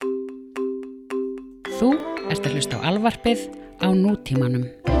Þú ert að hlusta á alvarpið á nútímanum.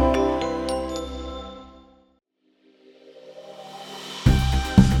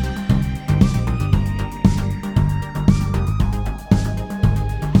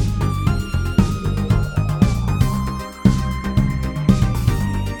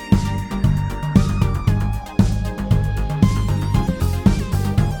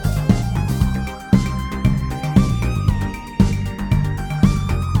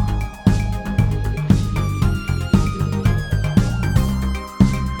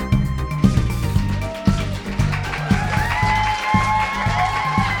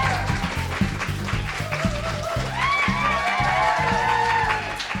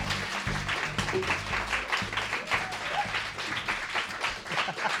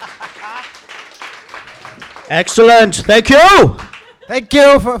 Excellent. Thank you. Thank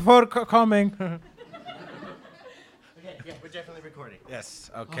you for coming. Okay, yeah, we're definitely recording. Yes,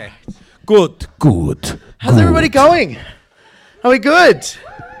 okay. Right. Good. How's everybody going? Are we good?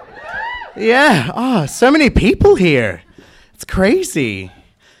 Yeah. Oh, so many people here. It's crazy.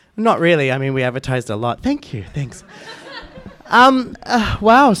 Not really. I mean, we advertised a lot. Thank you. Thanks.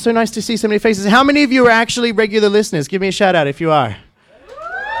 Wow, so nice to see so many faces. How many of you are actually regular listeners? Give me a shout out if you are.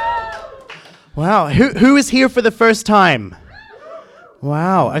 Wow, who is here for the first time?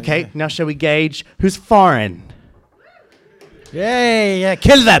 Wow, okay, now shall we gauge who's foreign? Yay, yeah,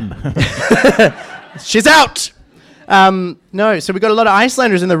 kill them! She's out! No, so we got a lot of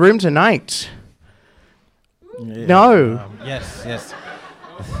Icelanders in the room tonight. No. Yes.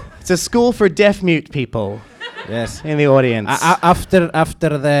 It's a school for deaf-mute people. Yes. In the audience. After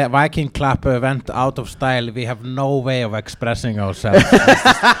the Viking clap went out of style, we have no way of expressing ourselves.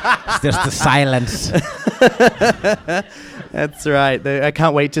 It's just the silence. That's right. I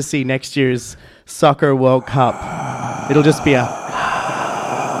can't wait to see next year's Soccer World Cup. It'll just be a...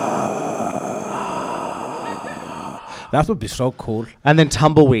 That would be so cool. And then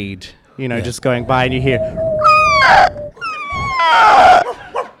tumbleweed, just going by and you hear...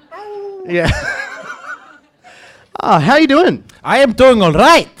 Yeah. How are you doing? I am doing all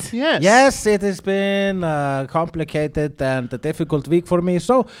right. Yes. Yes, it has been a complicated and a difficult week for me.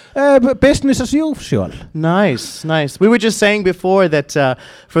 So, business as usual. Nice. We were just saying before that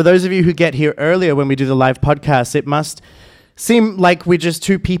for those of you who get here earlier when we do the live podcast, it must seem like we're just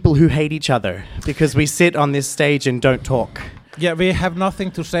two people who hate each other because we sit on this stage and don't talk. Yeah, we have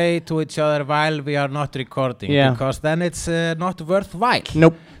nothing to say to each other while we are not recording because then it's not worthwhile.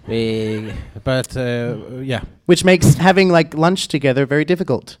 Nope. Yeah. Which makes having like lunch together very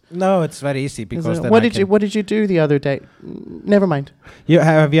difficult. No, it's very easy because then What did you do the other day? Never mind.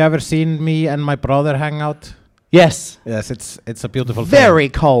 Have you ever seen me and my brother hang out? Yes. Yes, it's a beautiful thing. Very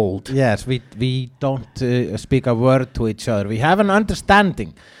cold. Yes, we don't speak a word to each other. We have an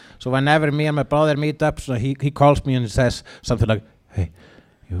understanding. So whenever me and my brother meet up, so he calls me and says something like, "Hey,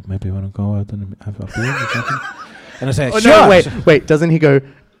 you maybe want to go out and have a beer or something?" And I say, "Sure." No, wait, doesn't he go?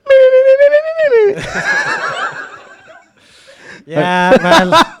 Yeah,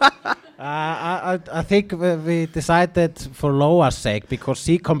 well, I think we decided for Loa's sake because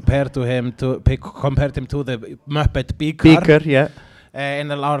she compared him to the Muppet Beaker. Yeah.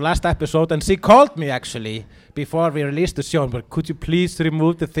 In our last episode, and she called me actually before we released the show. But could you please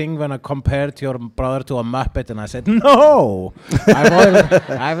remove the thing when I compared your brother to a Muppet? And I said, no,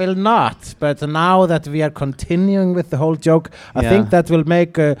 I will not. But now that we are continuing with the whole joke, I think that will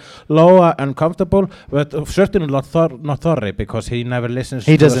make Loa uncomfortable, but certainly not Thorri because he never listens.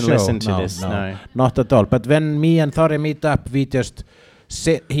 He to doesn't the show. listen to this. No, not at all. But when me and Thorri meet up, we just.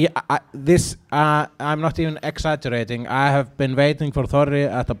 I'm not even exaggerating. I have been waiting for Thorri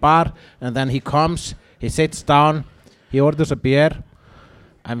at a bar, and then he comes, he sits down, he orders a beer,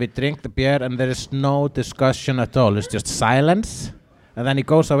 and we drink the beer, and there is no discussion at all. It's just silence, and then he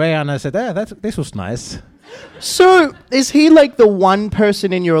goes away, and I said, this was nice. So, is he like the one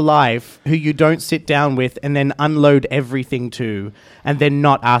person in your life who you don't sit down with and then unload everything to and then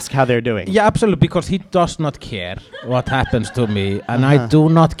not ask how they're doing? Yeah, absolutely, because he does not care what happens to me, and I do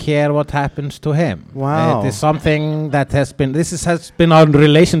not care what happens to him. Wow. It is something that has been our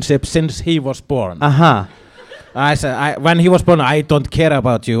relationship since he was born. I said, when he was born, I don't care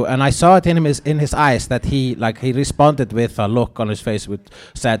about you, and I saw it in his eyes that he responded with a look on his face which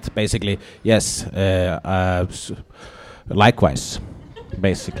said basically, yes, likewise,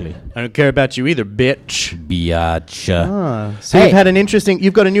 basically. I don't care about you either, bitch. So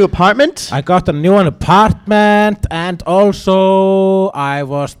you've got a new apartment? I got a new apartment, and also I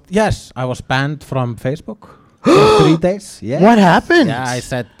was banned from Facebook for 3 days. Yes. What happened? Yeah, I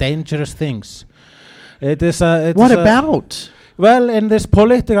said dangerous things. What about? Well, in this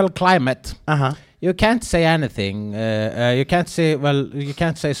political climate, you can't say anything. You can't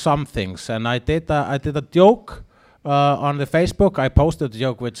say some things. And I did a joke on the Facebook. I posted a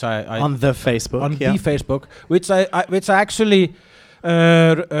joke which I on the Facebook, the Facebook, which I actually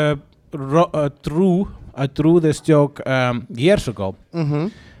drew. I drew this joke years ago. Mm-hmm.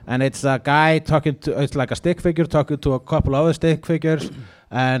 And it's a guy it's like a stick figure talking to a couple other stick figures,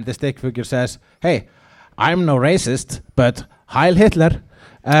 and the stick figure says, "Hey, I'm no racist, but Heil Hitler."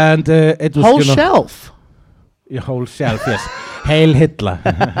 And it was whole shelf. Your whole shelf, yes. Heil Hitler.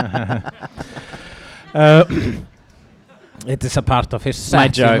 It is a part of his set. My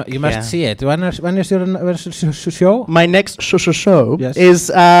joke. You must see it. When is your show? My next show Yes.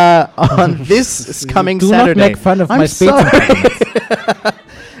 is on this coming Saturday. Do not make fun of my speech.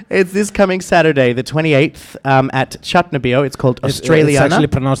 It's this coming Saturday, the 28th, at Tjarnabíó. It's called Australiana. It's actually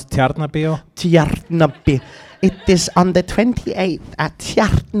pronounced Tjarnabíó. Tjarnabíó. It is on the 28th at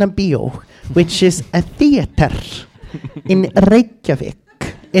Tjarnabíó, which is a theater in Reykjavik.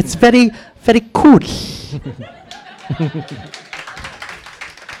 It's very, very cool.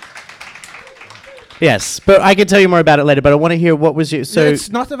 Yes, but I can tell you more about it later, but I want to hear what was you... So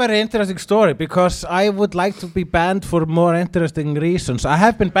it's not a very interesting story, because I would like to be banned for more interesting reasons. I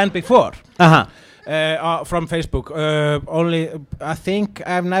have been banned before. From Facebook. I think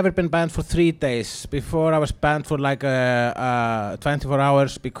I've never been banned for 3 days. Before I was banned for like 24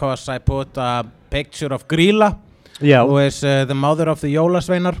 hours because I put a picture of Grilla, who is the mother of the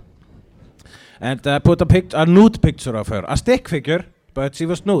Jólasveinar, and I put a nude picture of her, a stick figure, but she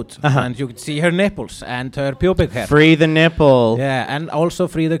was nude, and you could see her nipples and her pubic hair. Free the nipple. Yeah, and also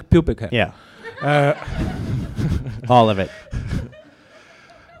free the pubic hair. Yeah. All of it.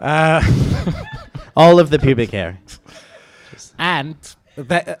 All of the pubic hair. And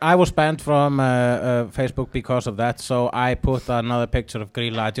I was banned from Facebook because of that, so I put another picture of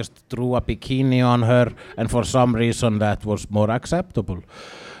Grilla. I just drew a bikini on her, and for some reason that was more acceptable.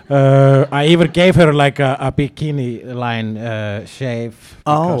 I even gave her like a bikini line shave,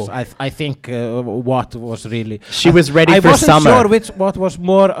 because I think what was really... She was ready for summer. I wasn't sure what was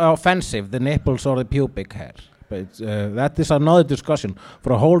more offensive, the nipples or the pubic hair. But that is another discussion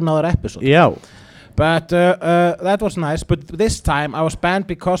for a whole nother episode. Yeah. But that was nice. But this time I was banned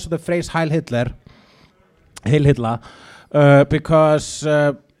because of the phrase Heil Hitler, because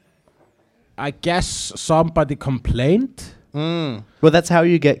I guess somebody complained. Well, that's how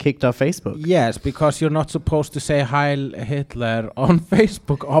you get kicked off Facebook. Yes, because you're not supposed to say Heil Hitler on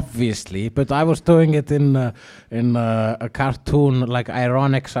Facebook, obviously. But I was doing it in a cartoon, like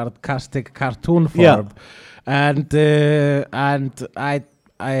ironic, sarcastic cartoon form. Yeah. And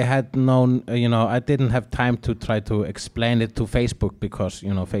I had known, I didn't have time to try to explain it to Facebook, because,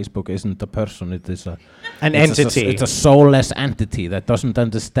 Facebook isn't a person. It is an entity. It's a soulless entity that doesn't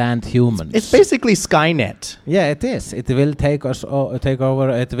understand humans. It's basically Skynet. Yeah, it is. It will take over.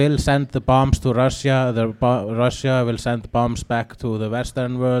 It will send the bombs to Russia. Russia will send bombs back to the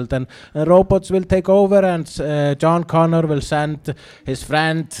Western world, and robots will take over. And John Connor will send his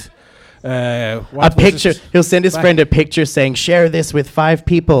friend. A picture. He'll send his friend a picture saying, "Share this with 5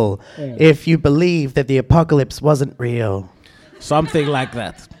 people if you believe that the apocalypse wasn't real." Something like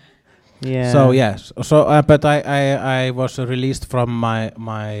that. Yeah. So yes. So but I was released from my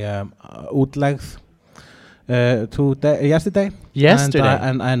útlegð yesterday. Yesterday.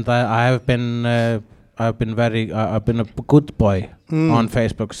 And I have been I've been a good boy on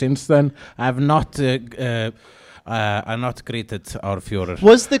Facebook since then. I've not greeted our Führer.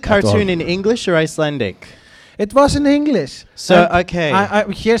 Was the cartoon in English or Icelandic? It was in English. So okay.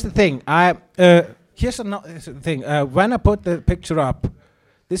 Here's the thing. Here's another thing. When I put the picture up,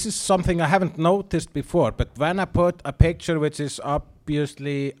 this is something I haven't noticed before. But when I put a picture which is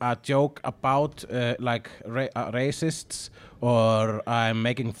obviously a joke about racists, or I'm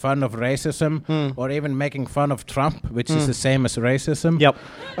making fun of racism, or even making fun of Trump, which is the same as racism. Yep.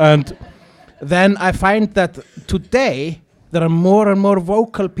 And then I find that today there are more and more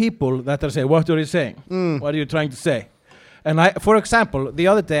vocal people that are saying, "What are you saying? What are you trying to say?" And for example, the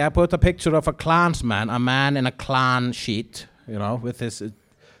other day I put a picture of a Klansman, a man in a Klan sheet, with this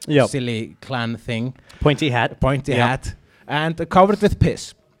silly Klan thing. Pointy hat, and covered with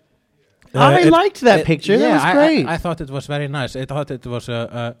piss. I liked that picture. Yeah, that was great. I thought it was very nice. I thought it was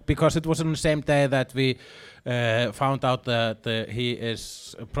because it was on the same day that we found out that he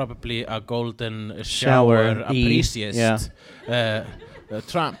is probably a golden shower appreciate,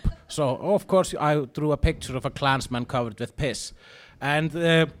 Trump. So of course I drew a picture of a Klansman covered with piss, and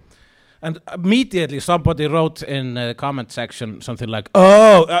immediately somebody wrote in the comment section something like,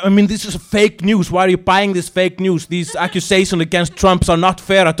 "Oh, I mean, this is fake news. Why are you buying this fake news? These accusations against Trump are not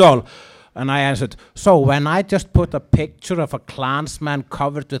fair at all." And I answered, so when I just put a picture of a Klansman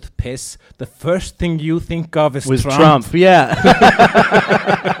covered with piss, the first thing you think of is Was Trump. Trump, yeah.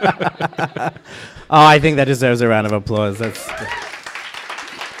 Oh, I think that deserves a round of applause. That's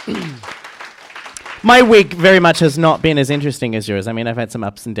my week very much has not been as interesting as yours. I mean, I've had some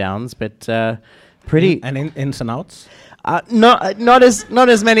ups and downs, but pretty And ins and outs? not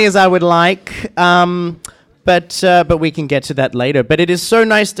as many as I would like. But we can get to that later. But it is so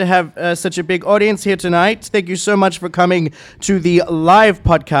nice to have such a big audience here tonight. Thank you so much for coming to the live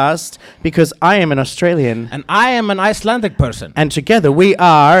podcast, because I am an Australian. And I am an Icelandic person. And together we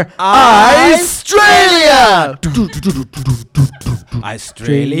are Australia!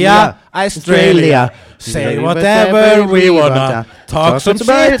 Australia. Say whatever we wanna. Talk some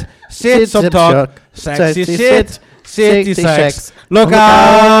shit. Sit some talk. Sexy shit. City sex. Look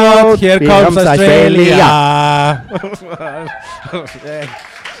out! Here comes Australia.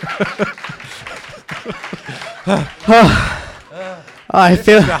 I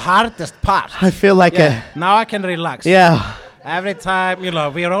feel The hardest part. I feel like Now I can relax. yeah. Every time,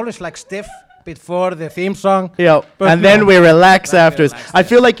 we are always like stiff before the theme song. Yeah, But and no. then we relax Then we afterwards. relax, I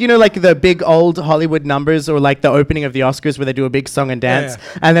feel like, like the big old Hollywood numbers, or like the opening of the Oscars where they do a big song and dance,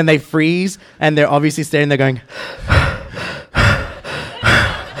 and then they freeze, and they're obviously standing there going.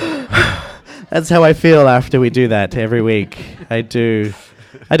 That's how I feel after we do that every week. I do.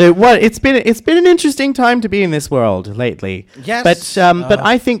 What? It's been an interesting time to be in this world lately. Yes. But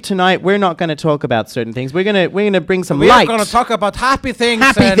I think tonight we're not going to talk about certain things. We're gonna bring some We light. are going to talk about happy things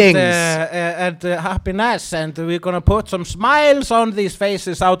and happiness, and we're going to put some smiles on these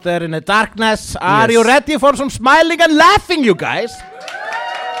faces out there in the darkness. Are you Yes. ready for some smiling and laughing, you guys?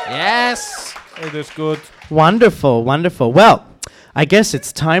 Yes, it is good. Wonderful, wonderful. Well, I guess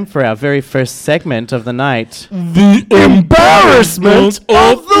it's time for our very first segment of the night. The Embarrassment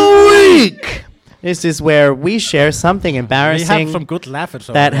of the week. This is where we share something We embarrassing have some good laughers.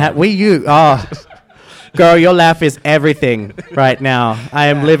 that girl, your laugh is everything right now. I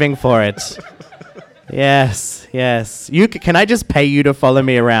am living for it. Yes. Can I just pay you to follow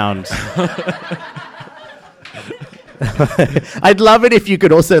me around? I'd love it if you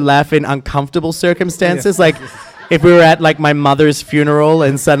could also laugh in uncomfortable circumstances, like if we were at like my mother's funeral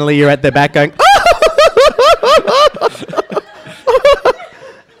and suddenly you're at the back going,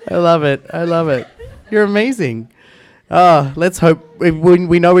 I love it. You're amazing. Let's hope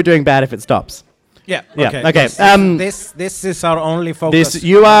we know we're doing bad if it stops. Yeah. Okay. This is our only focus.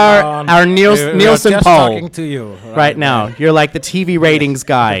 You are on- our we are Nielsen just poll talking to you right now. You're like the TV ratings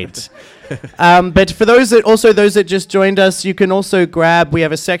guide. But for those that just joined us, you can also grab. We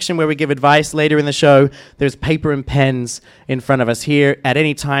have a section where we give advice later in the show. There's paper and pens in front of us here. At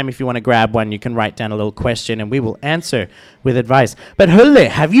any time, if you want to grab one, you can write down a little question, and we will answer with advice. But Hulle,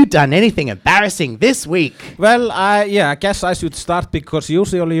 have you done anything embarrassing this week? Well, I guess I should start because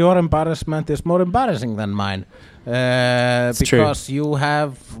usually your embarrassment is more embarrassing than mine. It's true. Because you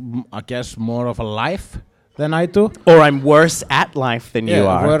have, I guess, more of a life than I do. Or I'm worse at life than you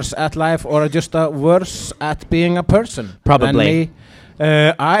are. Worse at life, or just worse at being a person. Probably. Than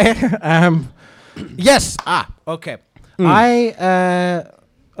me. I am. Yes. Okay. Like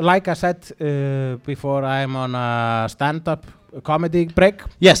I said before, I'm on a stand-up comedy break.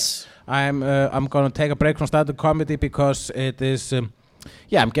 Yes. I'm gonna take a break from stand-up comedy because it is.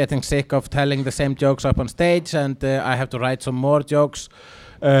 I'm getting sick of telling the same jokes up on stage, and I have to write some more jokes.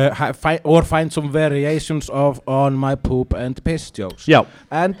 Or find some variations on my poop and piss jokes. Yeah.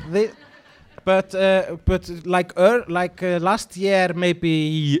 And but last year,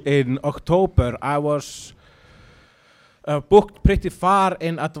 maybe in October, I was booked pretty far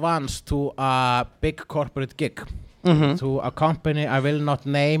in advance to a big corporate gig. To a company I will not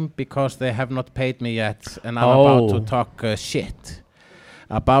name because they have not paid me yet, and I'm about to talk shit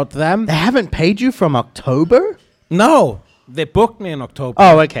about them. They haven't paid you from October? No. They booked me in October.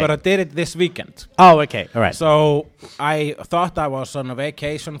 Oh, okay. But I did it this weekend. Oh, okay. All right. So I thought I was on a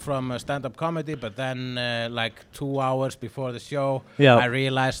vacation from stand-up comedy, but then 2 hours before the show, I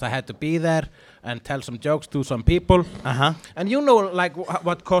realized I had to be there and tell some jokes to some people. And you know,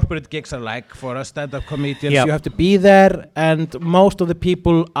 what corporate gigs are like for us stand-up comedians. Yep. You have to be there, and most of the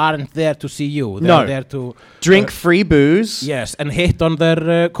people aren't there to see you. They're there to drink free booze. Yes, and hit on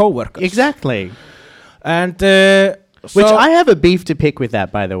their co-workers. Exactly. And which I have a beef to pick with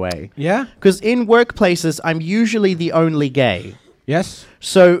that, by the way. Yeah? Because in workplaces, I'm usually the only gay. Yes.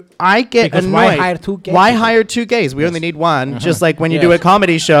 So I get because annoyed. Why hire two gays? Why hire two gays? We only need one. Just like when you do a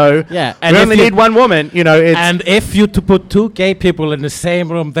comedy show, and we only need one woman. It's and if you to put two gay people in the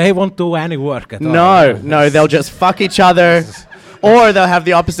same room, they won't do any work at all. No, they'll just fuck each other. Or they'll have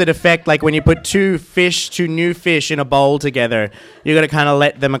the opposite effect, like when you put two new fish in a bowl together, you got to kind of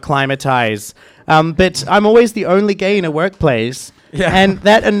let them acclimatize. But I'm always the only gay in a workplace. Yeah. And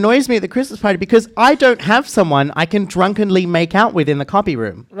that annoys me at the Christmas party because I don't have someone I can drunkenly make out with in the copy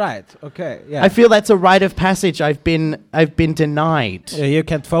room. Right. Okay. Yeah. I feel that's a rite of passage I've been denied. Yeah, you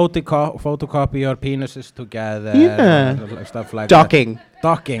can photocopy your penises together. Yeah. And stuff like Docking. that.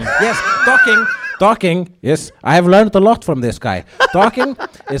 Docking. Yes, docking. Docking. Yes, I have learned a lot from this guy. Docking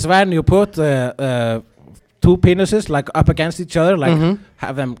is when you put two penises like up against each other, like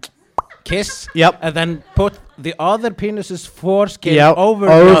have them kiss. Yep. And then put the other penis's foreskin over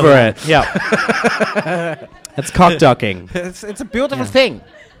it. Yep. That's cock docking. It's a beautiful thing.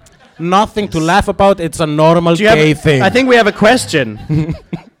 Nothing to laugh about. It's a normal gay thing. I think we have a question.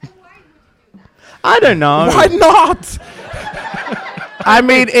 I don't know. Why not? I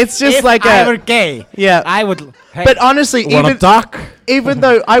mean, it's just if like I were gay, yeah. I would. Hey, But honestly, wanna duck? even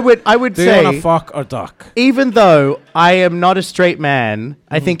though I would Do you wanna say, fuck or duck? even though I am not a straight man,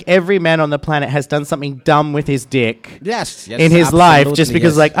 I think every man on the planet has done something dumb with his dick Yes. in his life, just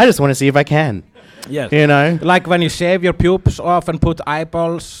because, like, I just want to see if I can. yes. You know? Like when you shave your pubes off and put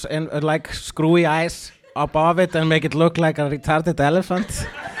eyeballs and like screwy eyes above it and make it look like a retarded elephant.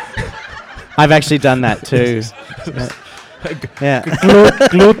 I've actually done that too. Yeah.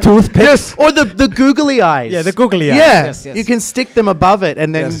 glue toothpicks. Or the googly eyes. Yeah, the googly eyes. Yeah. Yes, yes. You can stick them above it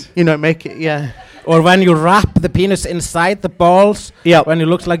and then, make it, yeah. Or when you wrap the penis inside the balls. Yeah. When it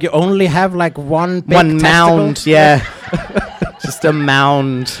looks like you only have like one big One mound, testicle. yeah. Just a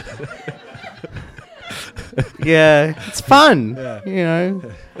mound. Yeah, it's fun, you know.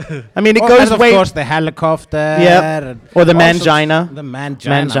 I mean, it goes and way. of course, the helicopter. Yep. and Or the all sorts- mangina. The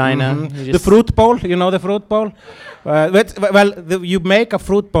mangina. Mangina. Mhm. You The just- fruit bowl. You know the fruit bowl? You make a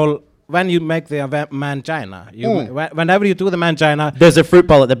fruit bowl when you make the mangina. Whenever you do the mangina. There's a fruit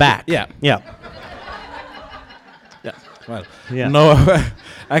bowl at the back. Yeah. Yeah. Yeah. Well, Yeah. no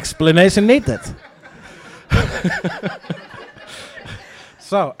explanation needed.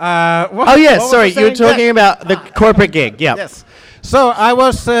 So, what, Oh yes, what was sorry. I You were saying? talking about the corporate gig. Yeah. Yes. So I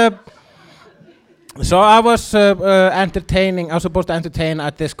was. Entertaining. I was supposed to entertain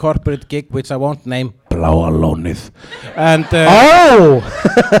at this corporate gig, which I won't name. Bláa lónið. And. Oh.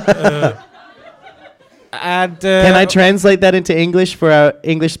 And. Can I translate that into English for our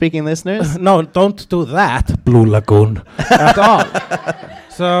English-speaking listeners? No, don't do that. Blue Lagoon. At all.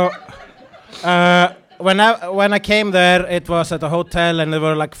 So. When I came there, it was at a hotel, and there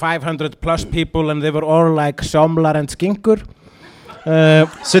were like 500 plus people, and they were all like sjómlar and skinkur.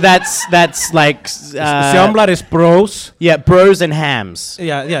 So that's like. Sjómlar is bros. Yeah, bros and hams.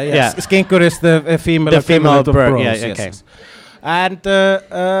 Yeah. Yeah. Skinkur is the female. The female equivalent of bro. bros. Yeah, Yes, okay. yes. And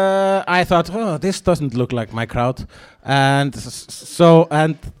I thought, oh, this doesn't look like my crowd. And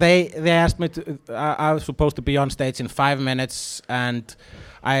they asked me to. I was supposed to be on stage in 5 minutes, and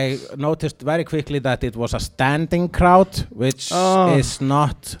I noticed very quickly that it was a standing crowd, which is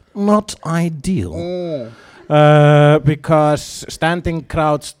not ideal. Because standing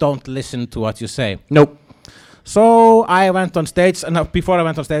crowds don't listen to what you say. Nope. So I went on stage, and before I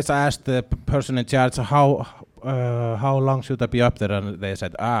went on stage, I asked the person in charge how long should I be up there, and they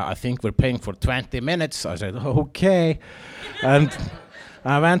said, I think we're paying for 20 minutes. I said, okay, and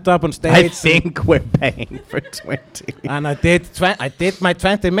I went up on stage. I think we're paying for 20. And I did my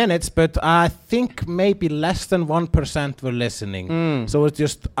 20 minutes, but I think maybe less than 1% were listening. So it's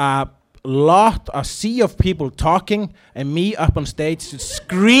just a sea of people talking, and me up on stage just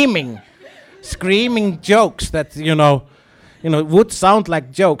screaming jokes that would sound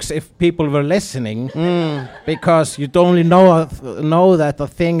like jokes if people were listening, because you'd only know that the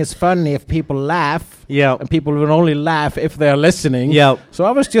thing is funny if people laugh. Yeah. And people will only laugh if they are listening. Yep. So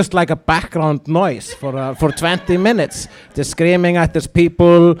I was just like a background noise for 20 minutes, just screaming at these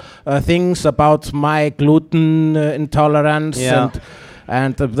people things about my gluten intolerance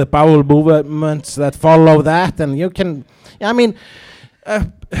and the bowel movements that follow that. And you can,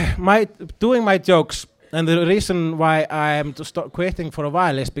 doing my jokes. And the reason why I am quitting for a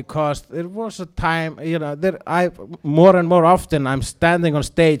while is because there was a time, more and more often I'm standing on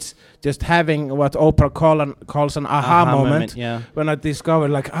stage just having what Oprah calls an aha moment. Yeah. When I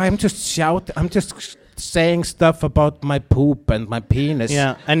discover, I'm just shouting, I'm just saying stuff about my poop and my penis.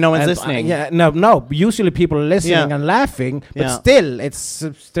 Yeah, and no one's listening. No. Usually people are listening and laughing, but still, it's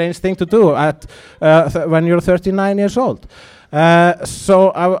a strange thing to do when you're 39 years old.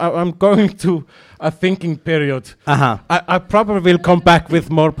 So I'm going to a thinking period. Uh-huh. I probably will come back with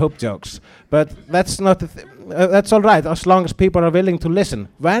more poop jokes, but that's not. That's all right as long as people are willing to listen.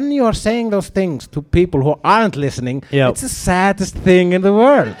 When you are saying those things to people who aren't listening, Yep. it's the saddest thing in the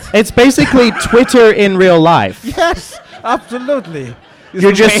world. It's basically Twitter in real life. Yes, absolutely.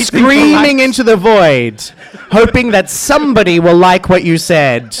 You're just screaming into the void, hoping that somebody will like what you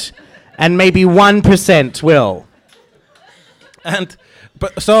said, and maybe 1% will. And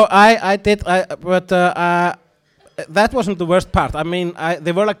but so I did. That wasn't the worst part. I mean,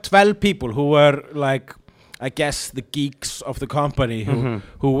 there were like 12 people who were like, I guess, the geeks of the company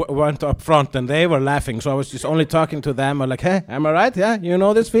who went up front, and they were laughing. So I was just only talking to them. I'm like, hey, am I right? Yeah, you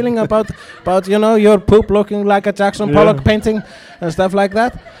know this feeling about your poop looking like a Jackson Pollock painting and stuff like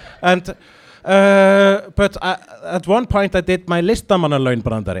that. And but at one point I did my listamannalaun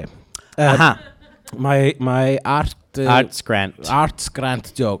brandari. My Arts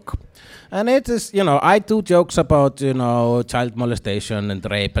grant joke. And it is, I do jokes about, child molestation and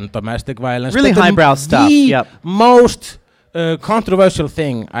rape and domestic violence. Really but the highbrow stuff, yep. most controversial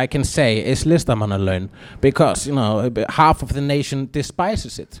thing I can say is listamannalaun, because, half of the nation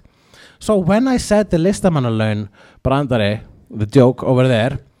despises it. So when I said the listamannalaun brandari, the joke over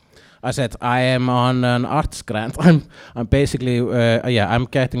there, I said, I am on an arts grant. I'm basically, I'm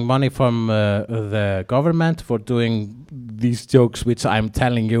getting money from the government for doing these jokes, which I'm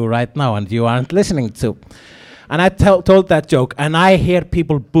telling you right now, and you aren't listening to. And I told that joke, and I hear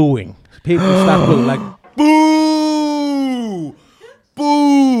people booing. People start booing, like, boo!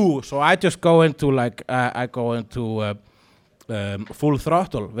 Boo! So I just go into, full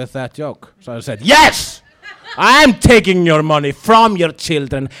throttle with that joke. So I said, yes! I'm taking your money from your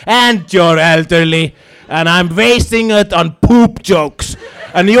children and your elderly, and I'm wasting it on poop jokes.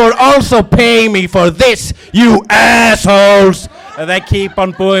 And you're also paying me for this, you assholes! And they keep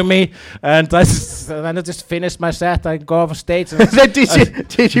on booing me, and then I just finish my set. I go off stage. And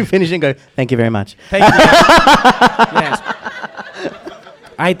did you finish and go, thank you very much? Thank you. Yes.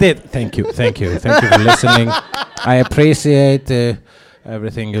 I did. Thank you for listening. I appreciate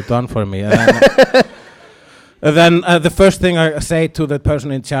everything you've done for me. And then the first thing I say to the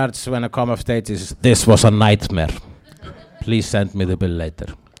person in charge when I come off stage is, this was a nightmare. Please send me the bill later.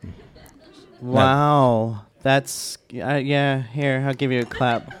 Wow. That's, here, I'll give you a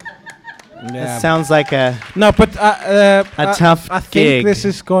clap. Yeah. It sounds like a tough I gig. think this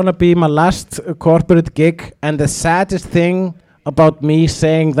is going to be my last corporate gig, and the saddest thing about me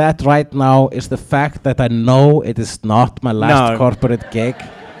saying that right now is the fact that I know it is not my last corporate gig.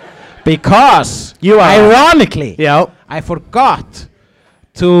 Because, ironically, I forgot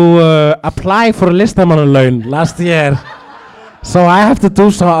to apply for listamannalaun last year. So I have to do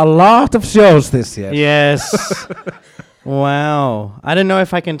a lot of shows this year. Yes. Wow. I don't know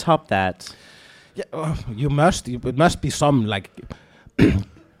if I can top that. Yeah, you must. It must be some, like a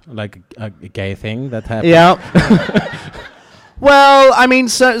gay thing that happened. Yeah. Well, I mean,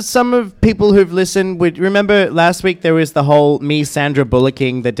 some of people who've listened would remember last week there was the whole me Sandra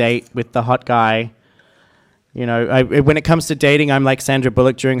Bullocking the date with the hot guy. When it comes to dating, I'm like Sandra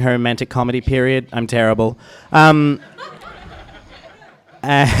Bullock during her romantic comedy period. I'm terrible. And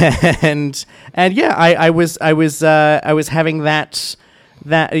yeah, I was having the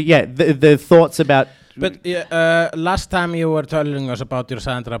thoughts about. But last time you were telling us about your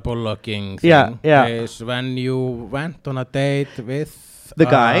Sandra Bullocking thing, is when you went on a date with the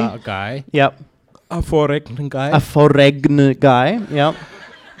guy. A guy. Yep. A foreign guy. A foreign guy. Yep.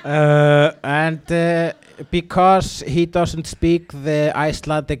 And because he doesn't speak the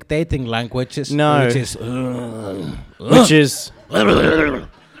Icelandic dating languages, which is.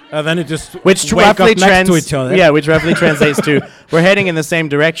 And then it just which wake up next to each other. Yeah, which roughly translates to, we're heading in the same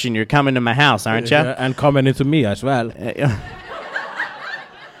direction. You're coming to my house, aren't you? And coming into me as well.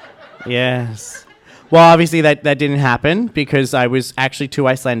 Yes. Well, obviously that didn't happen because I was actually too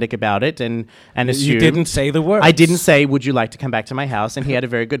Icelandic about it and assumed. You didn't say the word. I didn't say, would you like to come back to my house? And he had a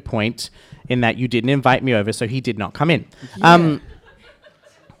very good point in that you didn't invite me over, so he did not come in. Yeah.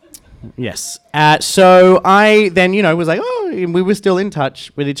 Yes. So I then, was like, we were still in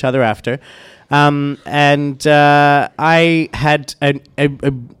touch with each other after. And I had a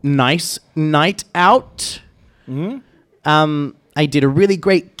nice night out. Mm-hmm. I did a really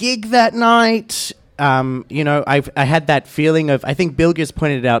great gig that night. I had that feeling of, I think Bilgis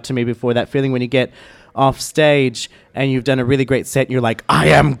pointed it out to me before, that feeling when you get off stage and you've done a really great set and you're like, I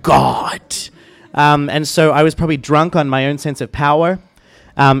am God. And so I was probably drunk on my own sense of power.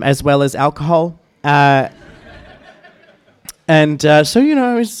 As well as alcohol, so I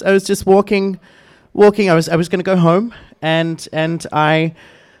was just walking. I was going to go home, and I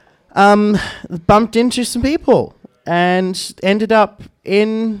bumped into some people and ended up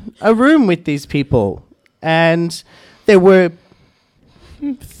in a room with these people, and there were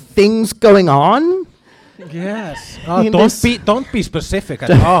things going on. Yes. Don't be specific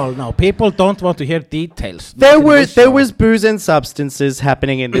at all. No, people don't want to hear details. There was booze and substances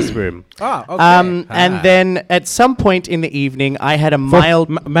happening in this room. Okay. And then at some point in the evening, I had a mild.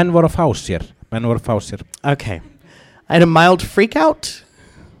 Men voru fás hér. Okay, I had a mild freak out.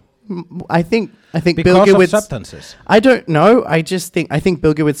 I think Because Bilge of would. substances. I don't know. I think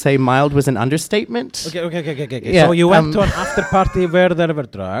Bilge would say mild was an understatement. Okay. Yeah, So you went to an after party where there were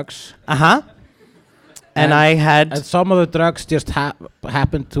drugs. And I had. And some of the drugs just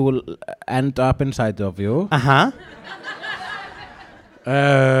happened to end up inside of you.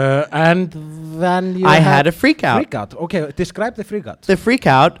 And then you had a freak out. Freak out. Okay, describe the freak out. The freak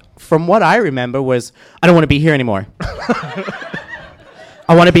out, from what I remember, was I don't want to be here anymore.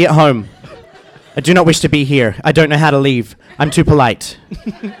 I want to be at home. I do not wish to be here. I don't know how to leave. I'm too polite.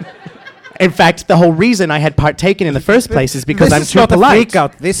 In fact, the whole reason I had partaken in the first place is because I'm too polite. This is not a freak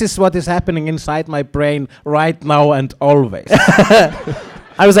out. This is what is happening inside my brain right now and always.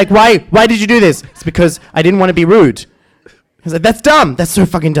 I was like, why did you do this? It's because I didn't want to be rude. I was like, that's dumb. That's so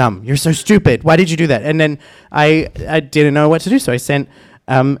fucking dumb. You're so stupid. Why did you do that? And then I didn't know what to do, so I sent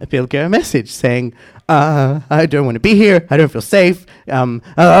Bilge a message saying, I don't want to be here. I don't feel safe. You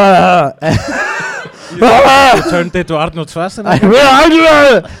turned into Arnold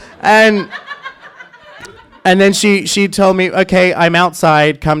Schwarzenegger. And then she told me, okay, I'm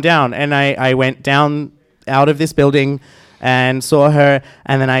outside, come down. And I went down out of this building and saw her.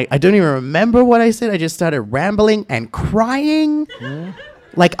 And then I don't even remember what I said. I just started rambling and crying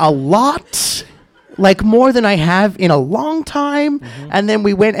like a lot, like more than I have in a long time. And then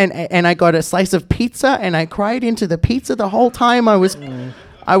we went and I got a slice of pizza and I cried into the pizza the whole time I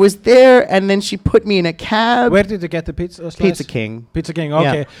was there, and then she put me in a cab. Where did you get the pizza slice? Pizza King. Pizza King,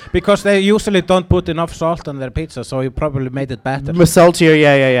 okay. Yeah. Because they usually don't put enough salt on their pizza, so you probably made it better. Saltier,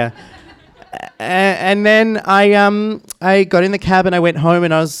 yeah. And then I got in the cab and I went home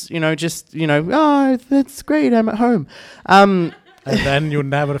and I was, oh, that's great, I'm at home. And then you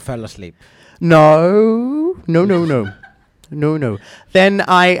never fell asleep. No. Then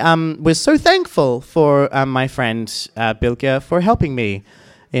I was so thankful for my friend Bilge for helping me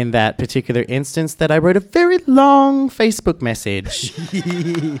in that particular instance that I wrote a very long Facebook message.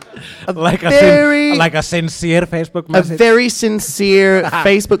 like a sincere Facebook message? A very sincere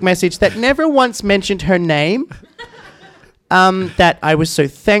Facebook message that never once mentioned her name. That I was so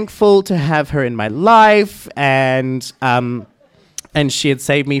thankful to have her in my life, and she had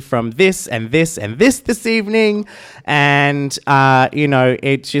saved me from this and this and this evening, and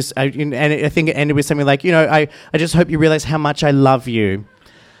it just I think it ended with something like, I just hope you realize how much I love you.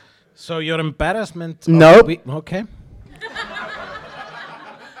 So your embarrassment? Nope. Okay.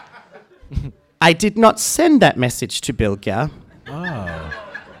 I did not send that message to Bilge. Oh.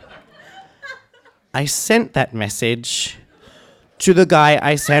 I sent that message to the guy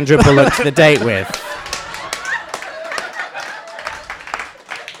I Sandra Bullocked the date with.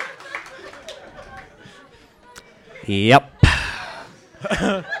 Yep.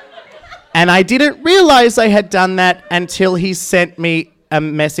 And I didn't realize I had done that until he sent me a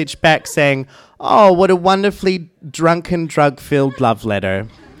message back saying, oh, what a wonderfully drunken, drug-filled love letter.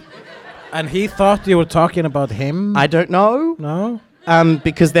 And he thought you were talking about him? I don't know. No?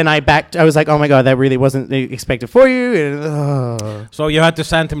 Because then I was like, oh my God, that really wasn't expected for you. And, So you had to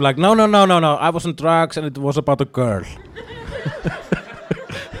send him like, no, I was on drugs and it was about a girl.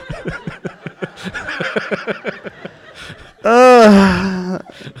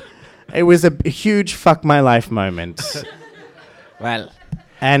 It was a huge fuck my life moment. Well.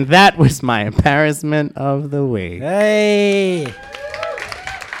 And that was my embarrassment of the week. Hey!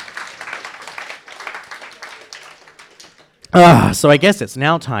 So I guess it's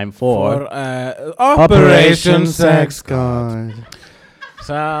now time for Operation Sex God.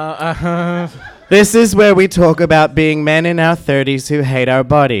 So, This is where we talk about being men in our 30s who hate our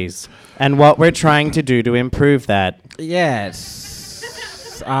bodies and what we're trying to do to improve that. Yes.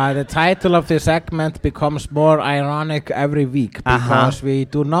 The title of this segment becomes more ironic every week because we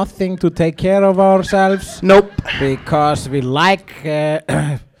do nothing to take care of ourselves. Nope. Because we like being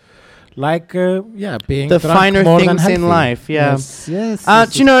the drunk finer more things than in life. Yeah. Yes.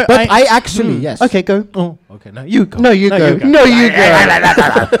 Do you know? But I actually yes. Okay, go. Oh, okay. Now you go. No, you go. No, you go.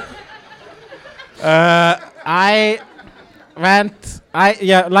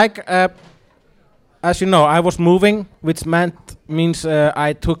 As you know, I was moving, which meant means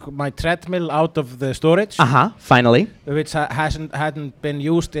I took my treadmill out of the storage, Finally. which hadn't been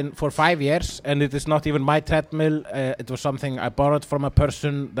used for 5 years, and it is not even my treadmill. It was something I borrowed from a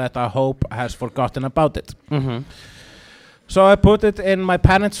person that I hope has forgotten about it. So I put it in my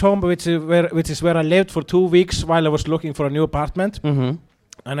parents' home, which is where I lived for 2 weeks while I was looking for a new apartment, and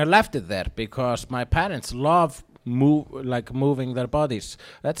I left it there because my parents love moving their bodies.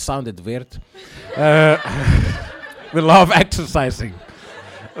 That sounded weird. We love exercising.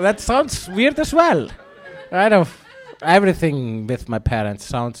 That sounds weird as well. I know everything with my parents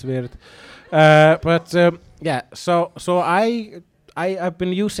sounds weird, but yeah. So I've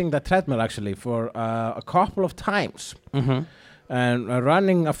been using the treadmill actually for a couple of times, and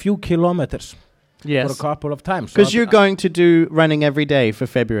running a few kilometers. Yes. For a couple of times. Because you're going to do running every day for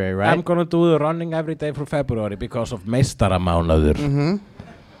February, right? I'm going to do the running every day for February because of meistaramánaður.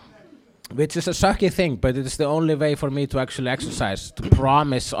 Which is a sucky thing, but it is the only way for me to actually exercise, to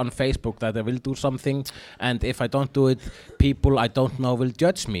promise on Facebook that I will do something, and if I don't do it, people I don't know will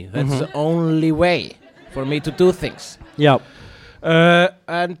judge me. That's the only way for me to do things. Yep.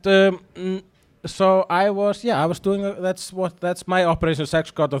 So I was doing that's my Operation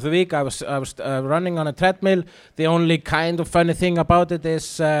Sex God of the Week. I was running on a treadmill. The only kind of funny thing about it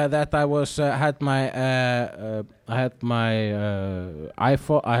is that I had my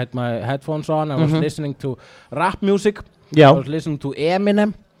iPhone, I had my headphones on. I was listening to rap music. Yeah. I was listening to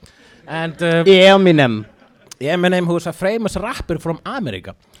Eminem, and Eminem, who is a famous rapper from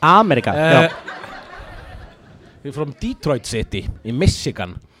America. He's from Detroit City in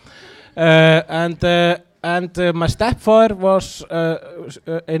Michigan. And my stepfather was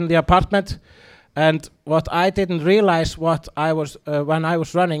in the apartment, and what I didn't realize when I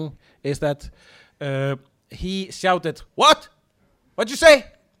was running is that he shouted, "What? What'd you say?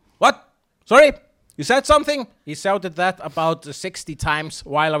 What? Sorry? You said something?" He shouted that about 60 times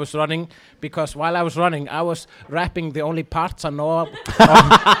while I was running, because while I was running, I was rapping the only parts I know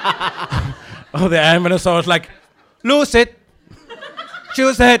of the ambulance. So I was like, "Lose it,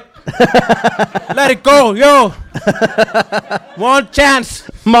 choose it, let it go, yo, one chance,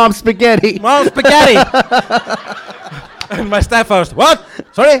 Mom spaghetti. And my staff was, "What?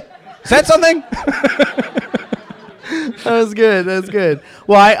 Sorry? Said something?" That was good.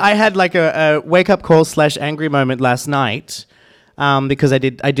 Well, I had like a wake-up call / angry moment last night, because I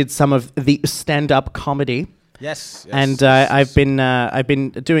did some of the stand-up comedy. Yes. And I've been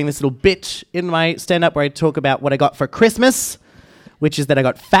doing this little bit in my stand-up where I talk about what I got for Christmas, which is that I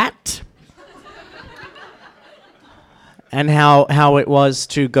got fat, and how it was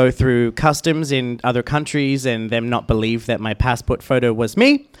to go through customs in other countries and them not believe that my passport photo was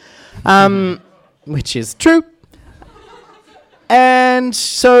me, which is true. And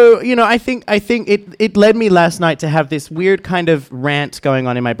so, I think it led me last night to have this weird kind of rant going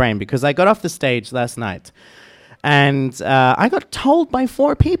on in my brain, because I got off the stage last night and I got told by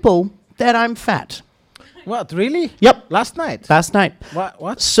 4 people that I'm fat. What, really? Yep. Last night?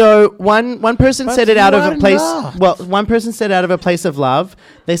 What? So one person But said it out you of a are place. not. Well, one person said out of a place of love.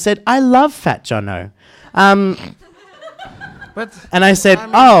 They said, "I love Fat Jono," But and I said, I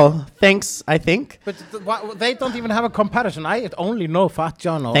mean- "Oh, thanks." I think. But they don't even have a comparison. I only know Fat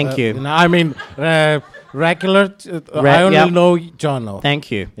Jono. Thank you. I mean, regular. I only yep. know Jono.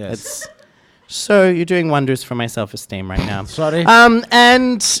 Thank you. Yes. So you're doing wonders for my self-esteem right now. Sorry.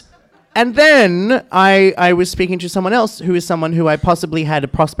 And then I was speaking to someone else who is someone who I possibly had a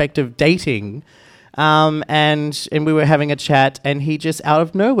prospect of dating, and we were having a chat, and he just out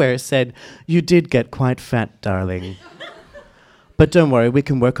of nowhere said, "You did get quite fat, darling. But don't worry, we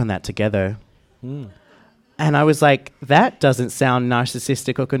can work on that together." And I was like, that doesn't sound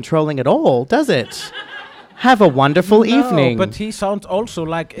narcissistic or controlling at all, does it? Have a wonderful evening. But he sounds also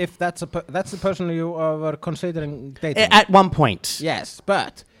like if that's the person you were considering dating. At one point. Yes,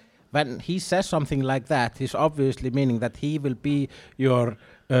 but when he says something like that, he's obviously meaning that he will be your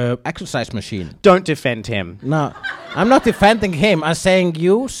exercise machine. Don't defend him. No, I'm not defending him. I'm saying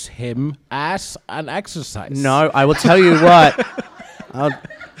use him as an exercise. No, I will tell you what.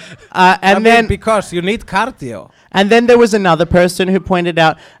 Because you need cardio. And then there was another person who pointed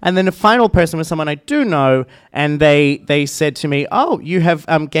out, and then the final person was someone I do know, and they said to me, "Oh, you have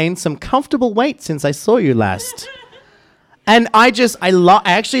gained some comfortable weight since I saw you last." And I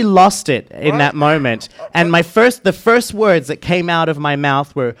actually lost it in that moment. And the first words that came out of my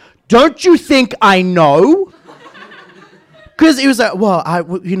mouth were, "Don't you think I know?" Because it was like, well,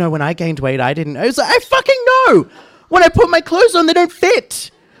 when I gained weight, I didn't know. It was like, I fucking know. When I put my clothes on, they don't fit.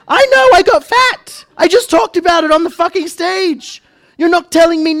 I know I got fat. I just talked about it on the fucking stage. You're not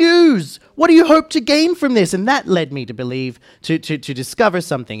telling me news. what do you hope to gain from this? And that led me to believe, to discover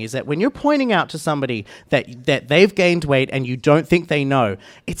something, is that when you're pointing out to somebody that they've gained weight and you don't think they know,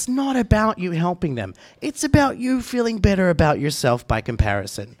 it's not about you helping them. It's about you feeling better about yourself by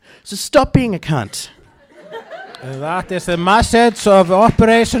comparison. So stop being a cunt. That is the message of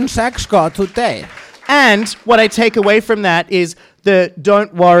Operation Sex God today. And what I take away from that is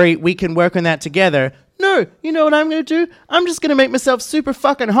don't worry, we can work on that together. No, you know what I'm going to do? I'm just going to make myself super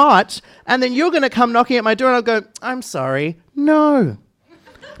fucking hot, and then you're going to come knocking at my door, and I'll go, I'm sorry. No.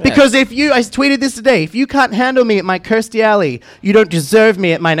 Because I tweeted this today, if you can't handle me at my Kirstie Alley, you don't deserve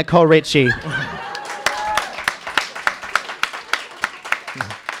me at my Nicole Richie.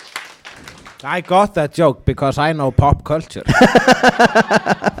 I got that joke because I know pop culture.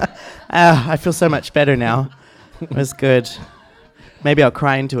 I feel so much better now. It was good. Maybe I'll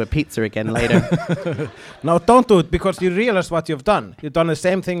cry into a pizza again later. No, don't do it, because you realize what you've done. You've done the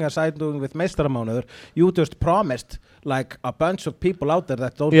same thing as I'm doing with Meistaramánuður. You just promised, like, a bunch of people out there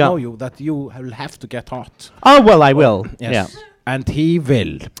that don't know you, that you will have to get hot. Oh, well, I will. Yes. Yeah. And he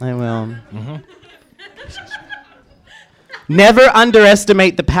will. I will. Mm-hmm. Never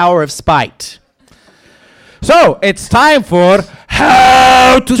underestimate the power of spite. So, it's time for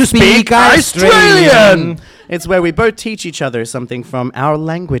How to Speak Australian. It's where we both teach each other something from our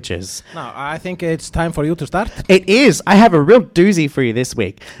languages. Now, I think it's time for you to start. It is. I have a real doozy for you this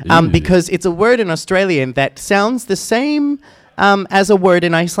week. Because it's a word in Australian that sounds the same as a word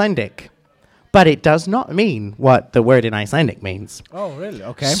in Icelandic. But it does not mean what the word in Icelandic means. Oh, really?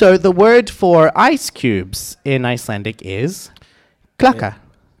 Okay. So the word for ice cubes in Icelandic is klaka.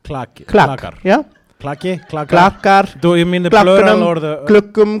 Klak. Klak. Yeah? Klaki? Klakar? Klakar. Do you mean the plural or the...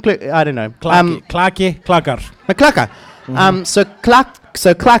 Klukkum. I don't know. Klaki. Klaki. Klakar. Klaka. So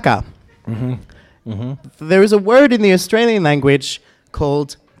klaka. Mm-hmm. Mm-hmm. There is a word in the Australian language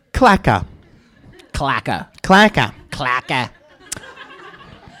called klaka. Klaka. Klaka. Klaka.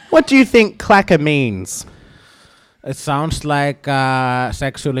 What do you think klaka means? It sounds like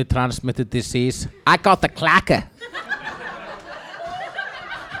sexually transmitted disease. I got the klaka.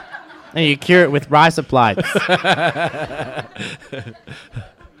 And you cure it with rhizoplites.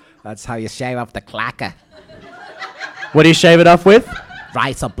 That's how you shave off the klaka. What do you shave it off with?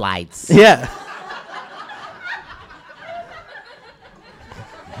 Rhizoplites. Yeah.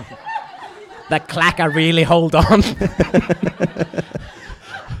 The klaka really hold on.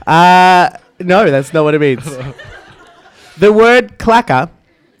 No, that's not what it means. The word klaka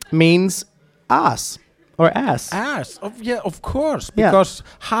means ass or ass. Ass. Yeah, of course. Yeah. Because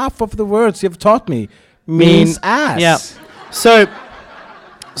half of the words you've taught me means ass. Yeah.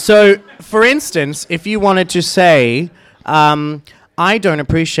 So, for instance, if you wanted to say, I don't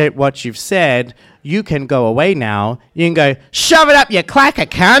appreciate what you've said, you can go away now. You can go, shove it up, you clacker,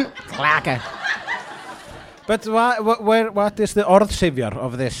 cunt. Clacker. But what is the orðsifjar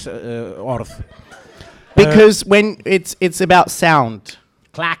of this orð? Because when it's about sound.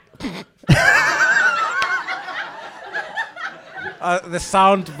 Clack. The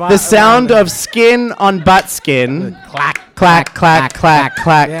sound. The sound of skin on butt skin. Clack. Clack, clack, clack,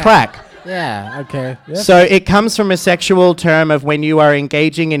 clack, Yeah. clack. Yeah, okay. Yeah. So it comes from a sexual term of when you are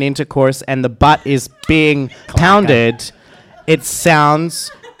engaging in intercourse and the butt is being pounded, it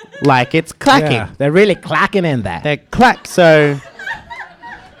sounds like it's clacking. Yeah, they're really clacking in there. They clack, so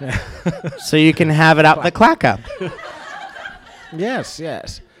so you can have it up the clacker. Yes,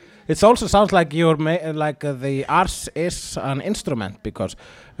 yes. It also sounds like you're the arse is an instrument because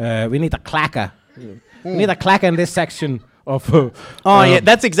we need a clacker. We need a clacker in this section of. Yeah,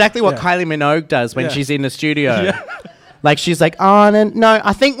 that's exactly what Kylie Minogue does when she's in the studio. Yeah. Like she's like, no,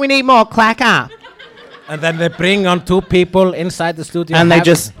 I think we need more clacker. And then they bring on two people inside the studio, and they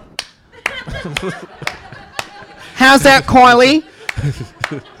just. How's that, Kylie?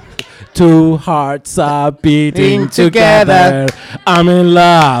 Two hearts are beating together. I'm in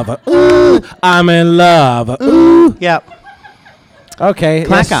love. Ooh, I'm in love. Ooh. Yep. Okay.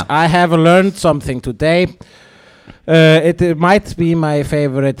 Yes, I have learned something today. It might be my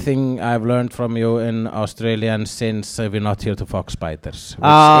favorite thing I've learned from you in Australian since we're not here to fuck spiders.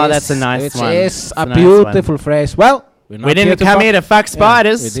 That's a nice one. Which is a beautiful phrase. Well, we didn't come here to fuck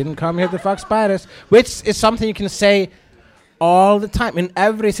spiders. We didn't come here to fuck spiders. Which is something you can say all the time, in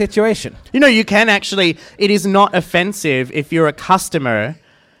every situation. You know, you can actually, it is not offensive if you're a customer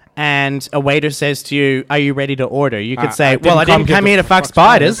and a waiter says to you, are you ready to order? You could say, I didn't come here to fuck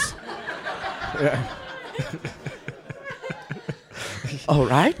spiders. All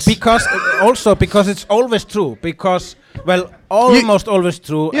right. Because it's always true. Because Well, almost always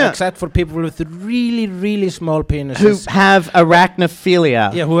true, Yeah. except for people with really, really small Who penises. have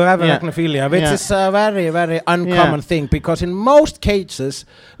arachnophilia. Yeah, who have Yeah. arachnophilia, which Yeah. is a very, very uncommon thing, because in most cases,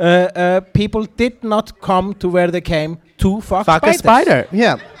 people did not come to where they came to fuck Fuck a spiders. spider.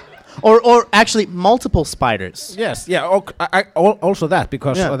 Yeah. Or actually multiple spiders. Yes, yeah, also that,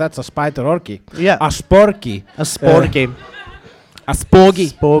 because Yeah. that's a spider orgy. Yeah. A sporgy. A sporgy. A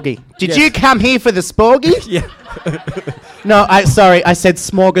sporgy. Sporgy. Did Yes. you come here for the sporgy? Yeah. No, I said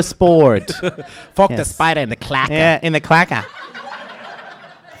smorgasbord. Fuck the Yes. spider in the clacker. Yeah, in the clacker.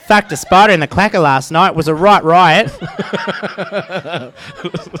 Fucked a spider in the clacker last night. It was a right riot.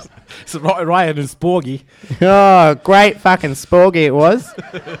 It's Ryan and Sporgy. Oh, great fucking sporgy it was.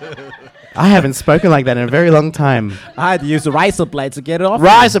 I haven't spoken like that in a very long time. I had to use the razor blade to get it off.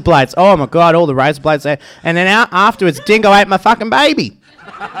 Razor blades. Oh my god, all the razor blades there. And then afterwards, Dingo ate my fucking baby.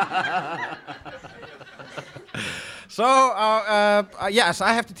 So, yes,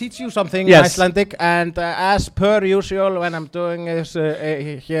 I have to teach you something Yes. Icelandic, and as per usual, when I'm doing this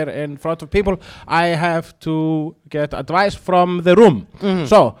here in front of people, I have to get advice from the room. Mm-hmm.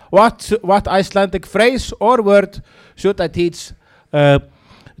 So, what Icelandic phrase or word should I teach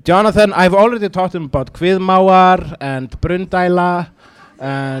Jonathan? I've already taught him about kviðmáar and brundæla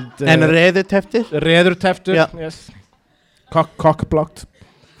and And reðurteftir. reðurteftur. Yeah. Yes. Cockblocked.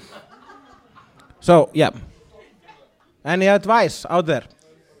 So, yeah. Any advice out there?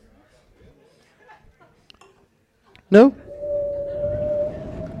 No?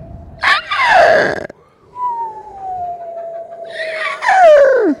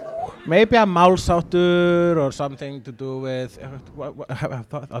 Maybe a málsáttur or something to do with.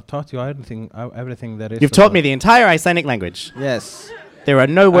 I've taught you everything there is. You've taught me the entire Icelandic language. Yes. There are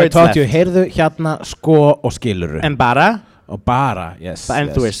no I words taught left. you heyrðu, hérna, sko og skiluru. And bara. Og bara, yes. En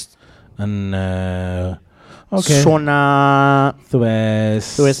yes. þú veist. En, okay. Svona. Þú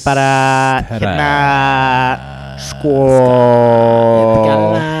veist. Þú veist bara. Hérna. Sko.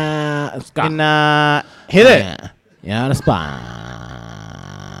 Hérna. Heyrðu. Yeah, that's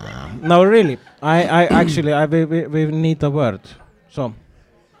No, really. I actually, we need a word. So,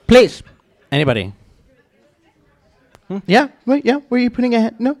 please. Anybody? Yeah? Wait, yeah? Were you putting a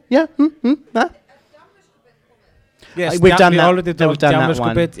hand? No? Yeah? Nah? Yes, We've done we that. already We've done that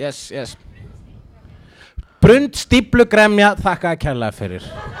one. bit. Yes, yes. Brund, stíplu, gremja, þakka kærlega fyrir.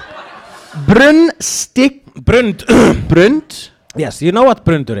 Brund. Brund? Yes, you know what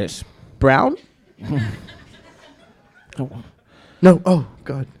brundur is. Brown? No, oh,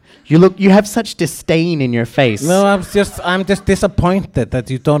 God. You have such disdain in your face. No, I'm just disappointed that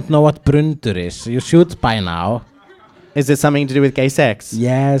you don't know what brundur is. You should by now. Is it something to do with gay sex?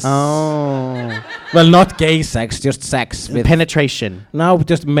 Yes. Oh. Well, not gay sex, just sex with Penetration. no,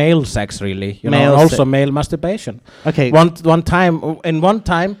 just male sex, really. You Male know, and also se- male masturbation. Okay. One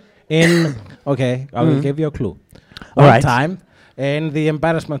time in okay, I will give you a clue. All One right. time in the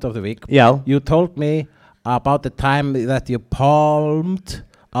embarrassment of the week, Yeah. you told me about the time that you palmed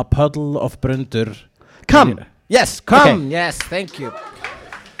a puddle of brundur. Come. Yes, come. Okay. Yes, thank you.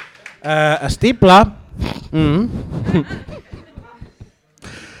 A stípla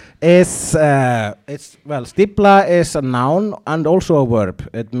is stípla is a noun and also a verb.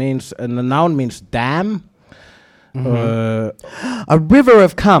 It means and the noun means dam. A river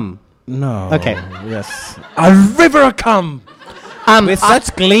of cum. No. Okay. Yes. A river of cum. With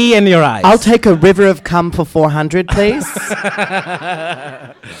such glee in your eyes. I'll take a river of cum for 400, please.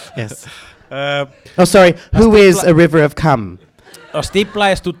 Yes. Oh, sorry. Who is a river of cum? A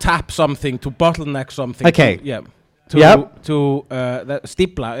stípla is to tap something, to bottleneck something. Okay. To, yeah. Yep. That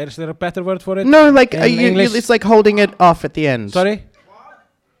stípla. Is there a better word for it? No, like In English? it's like holding it off at the end. Sorry?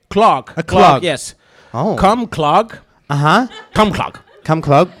 Clog. A clog. Yes. Oh. Come clog. Uh-huh. Come clog. Cum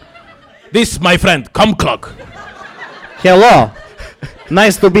clog. This, my friend, come clog. Hello.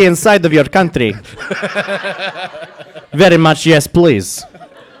 Nice to be inside of your country. Very much, yes, please.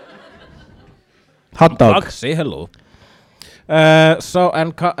 Hot dog. Clog, say hello. So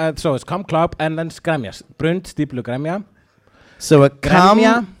it's come clog and then skremja. Brund, stíplu, gremja. So a cum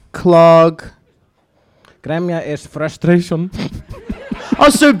Gremja. clog. Gremja is frustration. Oh,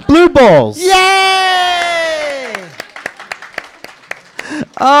 so blue balls. Yay!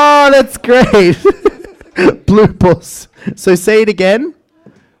 Oh, that's great. Blue balls. So say it again.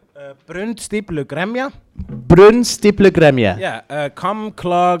 Brund, stíplu, gremja. Brun stipple gremja. Yeah, come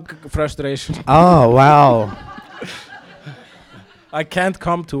clog, frustration. Oh, wow. I can't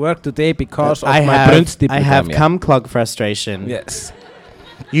come to work today because of I my have, brunstipple. I have cum clog frustration. Yes.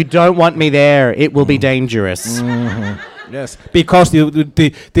 You don't want me there. It will be dangerous. Yes, because you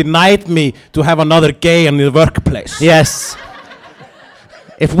denied me to have another gay in the workplace. Yes.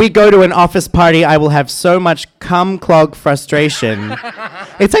 If we go to an office party, I will have so much cum clog frustration.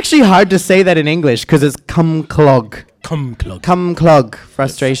 It's actually hard to say that in English because it's cum clog. Cum clog. Cum clog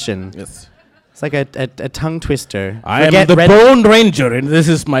frustration. Yes. It's like a tongue twister. I Forget am the red- Bone Ranger, and this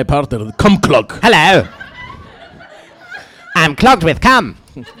is my partner, the cum clog. Hello. I'm clogged with cum.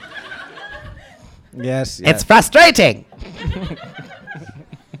 Yes, It's frustrating.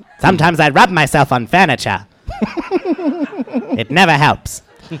 Sometimes I rub myself on furniture. It never helps.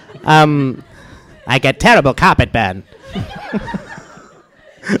 I get terrible carpet burn.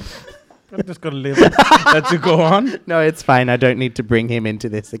 I'm just gonna leave it. Let you go on. No, it's fine. I don't need to bring him into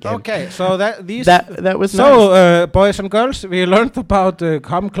this again. Okay, so that was so nice. boys and girls, we learned about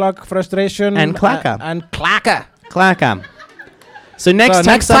cum clog frustration And clacker. and clacker. Clacker. So next So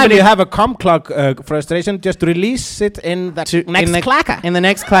time next time somebody you have a cum clog frustration, just release it in the clacker. in the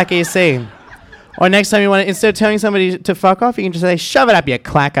next clacker you see. Or next time you want to, instead of telling somebody to fuck off, you can just say, shove it up, you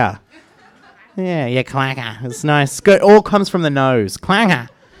clacker. Yeah, you clacker. It's nice. Good. All comes from the nose. Clacker.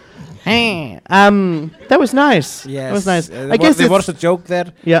 Hey. That was nice. Yes, That was nice. I guess there was a joke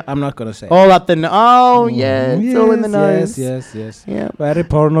there. Yeah. I'm not gonna say. All up the Oh, yeah. It's all in the nose. Yes. Yeah. Very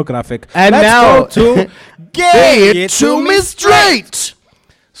pornographic. And Let's now go to Gay It To Me Straight.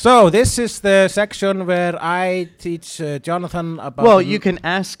 So this is the section where I teach Jonathan about. Well, you can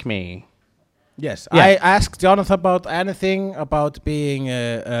ask me. Yes, Yeah. I ask Jonathan about anything about being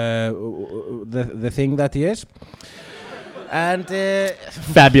the thing that he is, and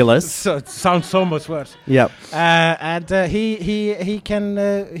Fabulous. so it sounds so much worse. Yep. And he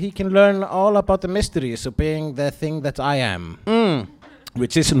can learn all about the mysteries of being the thing that I am,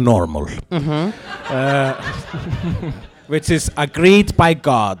 which is normal, which is agreed by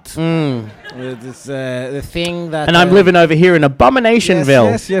God. It is the thing that. And I'm living over here in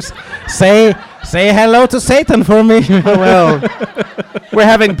Abominationville. Yes. Say hello to Satan for me. Well, we're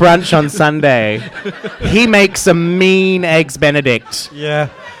having brunch on Sunday. He makes some mean eggs Benedict. Yeah.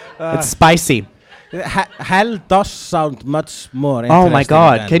 It's spicy. Hell does sound much more Oh my interesting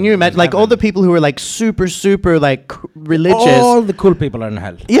God. than Can you imagine? Like all the heaven. people who are like super like religious. All the cool people are in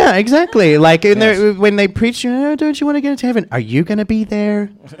hell. Yeah, exactly. Like in Yes. their, when they preach, oh, don't you want to get into heaven? Are you going to be there?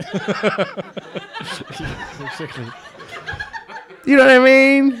 You know what I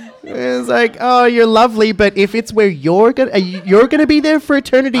mean? It's like, oh, you're lovely, but if it's where you're gonna be there for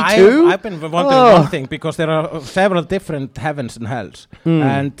eternity too. I've been wondering one thing, because there are several different heavens and hells,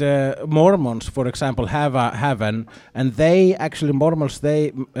 and Mormons, for example, have a heaven, and Mormons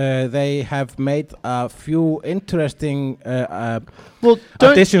they have made a few interesting Well,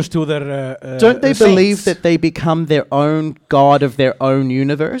 additions to their. don't they believe saints. that they become their own god of their own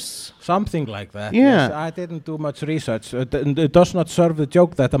universe? Something like that. Yeah. Yes, I didn't do much research. It does not serve the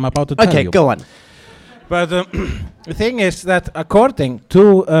joke that I'm about to tell Okay, you. go on. But the thing is that according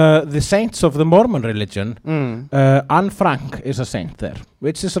to the saints of the Mormon religion, Anne Frank is a saint there,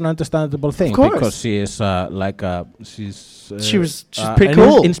 which is an understandable thing, course. because she is she's She's pretty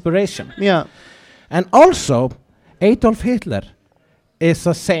cool. Inspiration. Yeah. And also, Adolf Hitler is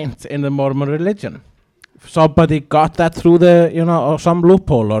a saint in the Mormon religion. Somebody got that through or some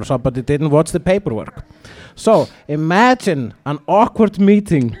loophole, or somebody didn't watch the paperwork. So imagine an awkward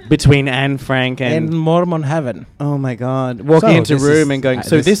meeting Between Anne Frank in and Mormon heaven. oh my God, walking So into a this room is- and going. uh,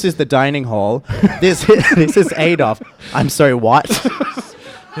 So this- this is the dining hall. this is Adolf. I'm sorry, what?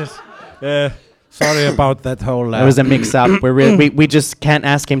 Sorry about that whole. There was a mix-up. We just can't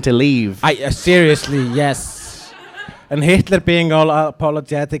ask him to leave. Seriously, yes. And Hitler being all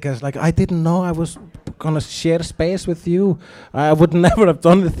apologetic, is like, I didn't know I was gonna share space with you. I would never have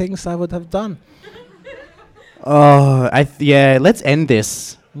done the things I would have done. Oh, let's end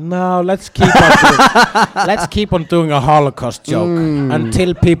this. No, let's keep on doing a Holocaust joke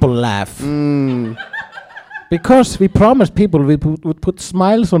until people laugh. Because we promised people we would put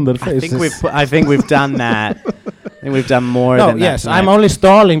smiles on their faces. I think we've done that. I think we've done more No, than that. yes, tonight. I'm only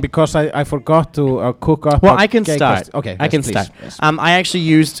stalling because I forgot to cook up. Well, a I can gay start. question. Okay, I yes, can please. start. Yes.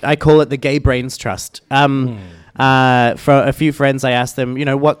 I call it the Gay Brains Trust. For a few friends, I asked them,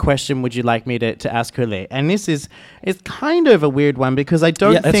 what question would you like me to ask Hule? And this is kind of a weird one because I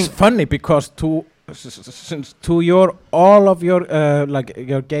don't think. It's funny because since to all of your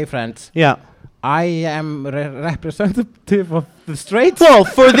your gay friends, Yeah. I am representative of the straight. Well,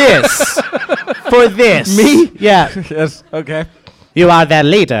 for this. For this. Me? Yeah. Yes. Okay. You are their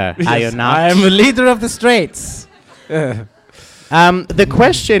leader, are you Yes, not? I am the leader of the straights. The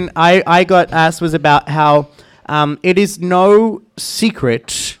question I got asked was about how it is no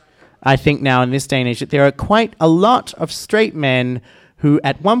secret I think now in this day and age that there are quite a lot of straight men who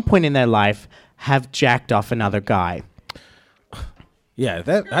at one point in their life have jacked off another guy. Yeah,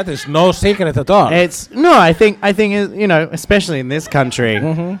 that is no secret at all. I think especially in this country.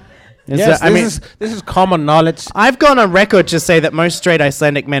 Yes, this is common knowledge. I've gone on record to say that most straight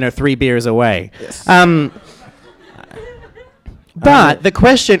Icelandic men are 3 beers away. Yes. But the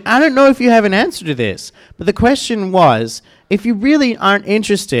question, I don't know if you have an answer to this, but the question was, if you really aren't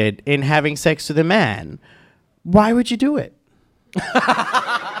interested in having sex with a man, why would you do it?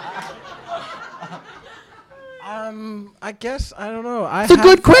 I guess, I don't know. It's a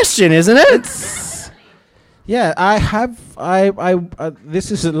good question, isn't it? Yeah,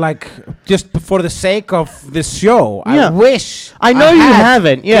 this is like just for the sake of this show. Yeah. I wish I know you had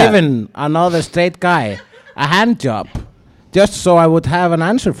haven't, yeah. given another straight guy a hand job, just so I would have an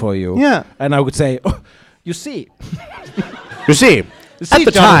answer for you. Yeah. And I would say, oh, you see, You see, at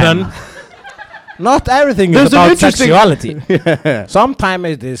the Jonathan, time, not everything There's is an about interesting- sexuality. Sometimes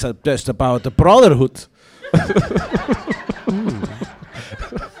it is just about the brotherhood.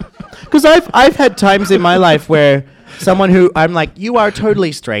 because I've had times in my life where someone who I'm like, you are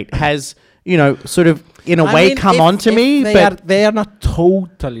totally straight, has, sort of in a way come on to me, but they are not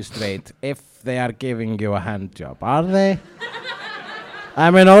totally straight if they are giving you a hand job, are they? I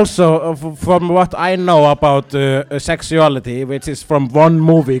mean, also, from what I know about sexuality, which is from one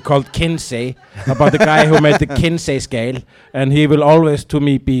movie called Kinsey, about the guy who made the Kinsey scale, and he will always, to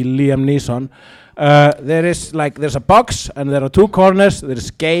me, be Liam Neeson. There's a box, and there are 2 corners.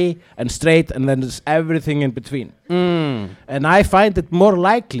 There's gay and straight, and then there's everything in between. And I find it more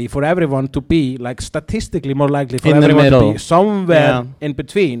likely for everyone to be, like statistically more likely for In the everyone to middle. be somewhere Yeah. in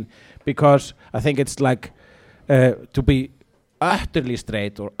between, because I think it's like to be utterly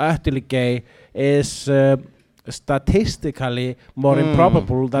straight or utterly gay is statistically more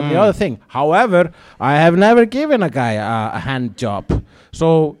improbable than the other thing. However, I have never given a guy a hand job,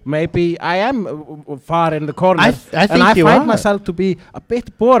 so maybe I am far in the corner. I think and I you find are. myself to be a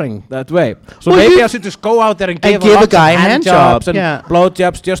bit boring that way. So Well, maybe you- I should just go out there and and give give a lots of guy a hand job, and yeah.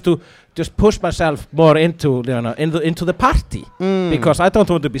 blowjobs just to push myself more into into the party, because I don't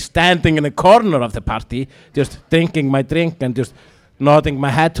want to be standing in a corner of the party just drinking my drink and just nodding my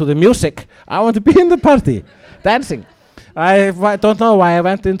head to the music. I want to be in the party, dancing. I don't know why I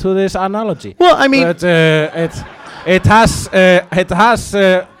went into this analogy. Well, I mean, But it has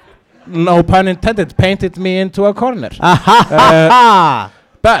no pun intended, painted me into a corner.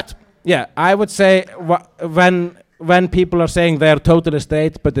 But yeah, I would say when people are saying they are totally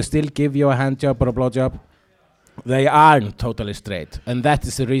straight, but they still give you a hand job or a blow job, they aren't totally straight, and that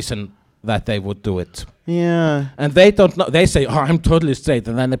is the reason that they would do it. yeah. And they don't know. They say, "Oh, I'm totally straight,"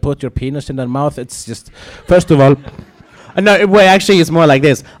 and then they put your penis in their mouth. It's just, first of all, No, well, actually, it's more like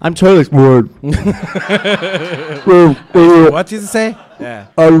this. I'm totally smart. what did you say? Yeah.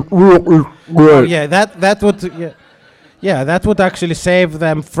 Oh, Yeah, that would. Yeah, that would actually save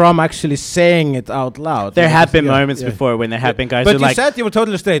them from actually saying it out loud. There have been Yeah, moments yeah. before when there have been guys But who you like, said you were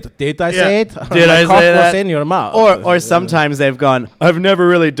totally straight. Did I Yeah. say it? Did My I cock say was that? in your mouth. or sometimes they've gone, I've never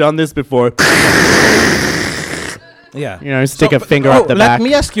really done this before. Yeah. Stick a finger up the let back.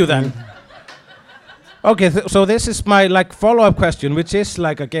 me ask you then. Okay, so this is my follow-up question, which is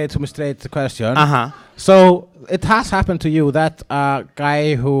like a gay to me straight question. Uh-huh. So it has happened to you that a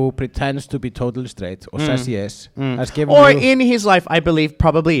guy who pretends to be totally straight or says he is has given Or you, in his life, I believe,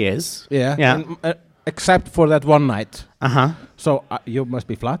 probably is. yeah, Yeah. and, except for that one night. Uh-huh. So you must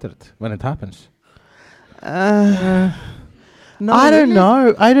be flattered when it happens. No, I don't really?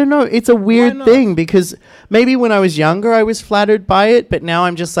 know. I don't know. It's a weird not? thing because maybe when I was younger, I was flattered by it, but now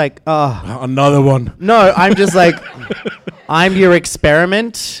I'm just like, oh. Another one. No, I'm just like, I'm your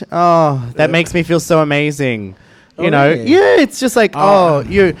experiment. Oh, that makes me feel so amazing. Oh, You know, really? yeah, it's just like, or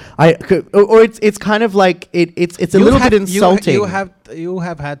it's kind of like it's a little bit insulting. You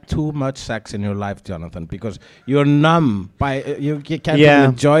have had too much sex in your life, Jonathan, because you're numb by you can't Yeah. even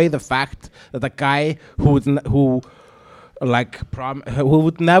enjoy the fact that a guy who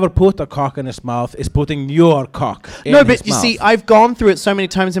would never put a cock in his mouth is putting your cock in No, his but you mouth. see, I've gone through it so many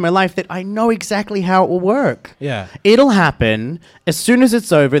times in my life that I know exactly how it will work. Yeah. It'll happen. As soon as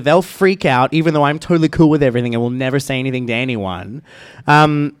it's over, they'll freak out, even though I'm totally cool with everything and will never say anything to anyone.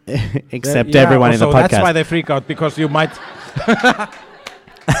 Except Yeah, everyone in the also podcast. that's why they freak out, because you might.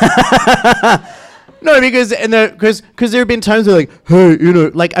 No, because there have been times where like, hey,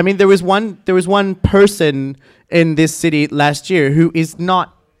 like, I mean, there was one person in this city last year who is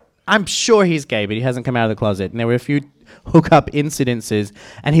not, I'm sure he's gay, but he hasn't come out of the closet. And there were a few hookup incidences,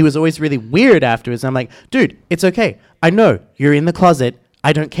 and he was always really weird afterwards. And I'm like, dude, it's okay. I know you're in the closet.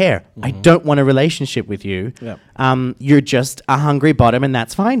 I don't care. I don't want a relationship with you. Yeah. You're just a hungry bottom, and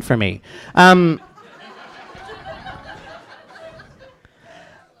that's fine for me.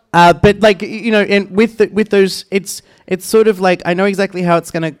 But like and with those, it's sort of like I know exactly how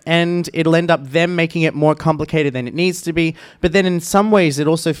it's going to end. It'll end up them making it more complicated than it needs to be. But then in some ways, it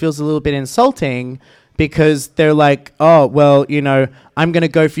also feels a little bit insulting because they're like, oh well, I'm going to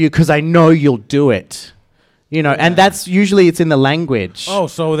go for you because I know you'll do it. And that's usually it's in the language. Oh,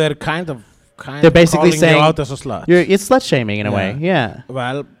 so they're They're basically calling saying you out as a slut. It's slut shaming in a way. Yeah.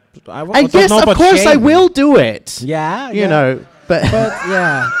 Well, I And don't yes, know of about course, I shaming. will do it. Yeah. But But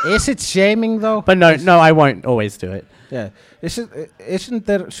yeah, is it shaming though? but no, I won't always do it. Yeah,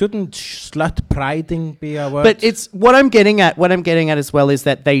 shouldn't slut priding be a word? But it's what I'm getting at. What I'm getting at as well is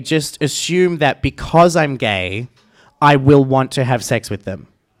that they just assume that because I'm gay, I will want to have sex with them.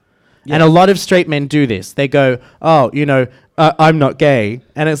 Yeah. And a lot of straight men do this. They go, oh, I'm not gay.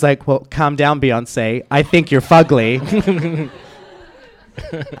 And it's like, well, calm down, Beyonce. I think you're fugly.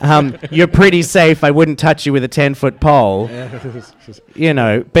 You're pretty safe. I wouldn't touch you with a 10-foot pole.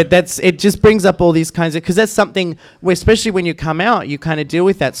 But it just brings up all these kinds of, because that's something, especially when you come out, you kind of deal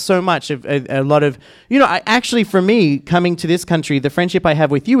with that so much of a lot of, actually for me, coming to this country, the friendship I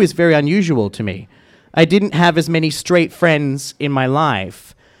have with you is very unusual to me. I didn't have as many straight friends in my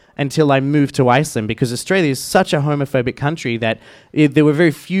life until I moved to Iceland, because Australia is such a homophobic country that there were very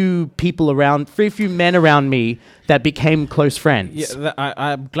few men around me that became close friends. Yeah,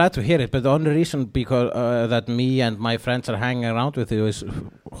 I'm glad to hear it, but the only reason because that me and my friends are hanging around with you is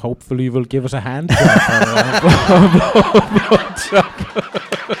hopefully you will give us a hand.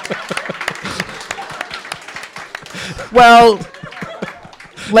 Well,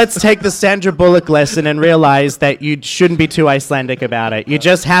 let's take the Sandra Bullock lesson and realize that you shouldn't be too Icelandic about it. You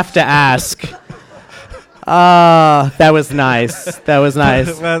just have to ask. That was nice. That was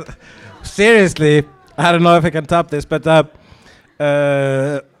nice. Well, seriously, I don't know if I can top this, but when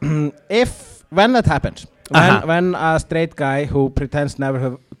that happens, when a straight guy who pretends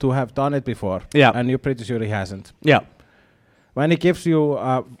never to have done it before, and you're pretty sure he hasn't, when he gives you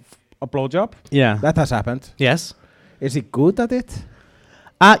a blowjob, that has happened. Yes. Is he good at it?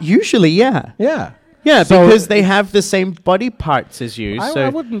 Usually, yeah. Yeah. Yeah, So because they have the same body parts as you. I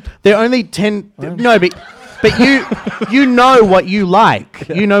wouldn't. They're only 10. No, but you know what you like.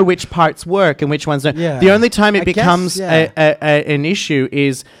 You know which parts work and which ones don't. Yeah. The only time it I guess, becomes an issue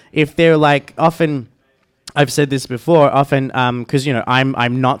is if they're like often. I've said this before. Often, because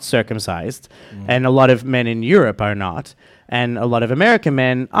I'm not circumcised, and a lot of men in Europe are not. And a lot of American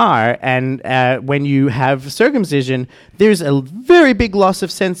men are, and when you have circumcision, there's a very big loss of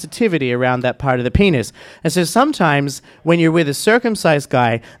sensitivity around that part of the penis. And so sometimes when you're with a circumcised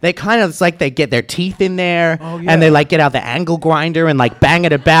guy, it's like they get their teeth in there, and they like get out the angle grinder and like bang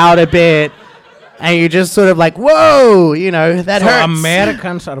it about a bit. And you're just sort of like, whoa, that hurts.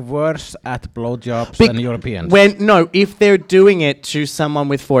 Americans are worse at blowjobs than Europeans. If they're doing it to someone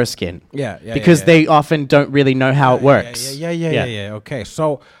with foreskin. Because they often don't really know how it works. Yeah. Okay,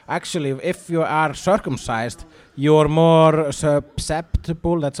 so actually, if you are circumcised, you're more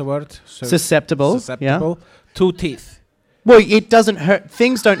susceptible, that's a word? Susceptible, to teeth. Well, it doesn't hurt.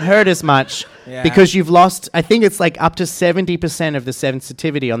 Things don't hurt as much because you've lost, I think it's like up to 70% of the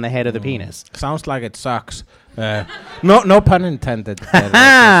sensitivity on the head of the penis. Sounds like it sucks. No pun intended.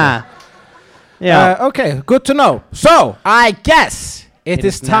 Okay, good to know. So, I guess it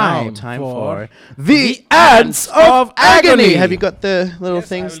is time for The Ants of Agony. Have you got the little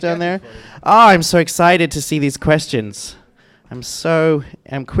things down there? Oh, I'm so excited to see these questions. I'm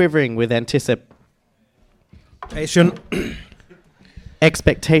quivering with anticipation.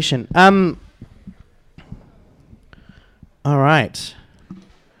 Expectation. All right.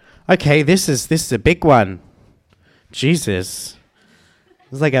 Okay, this is a big one. Jesus.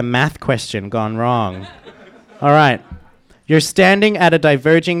 It's like a math question gone wrong. All right. You're standing at a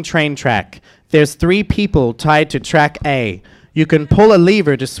diverging train track. There's 3 people tied to track A. You can pull a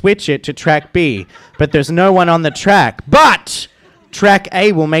lever to switch it to track B, but there's no one on the track. But track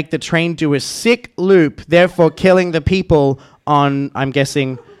A will make the train do a sick loop, therefore killing the people on, I'm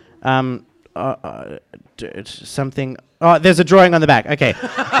guessing, something. Oh, there's a drawing on the back. Okay.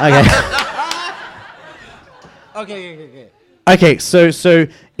 Okay. Okay, so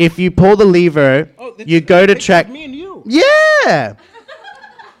if you pull the lever, you go to track. Me and you. Yeah.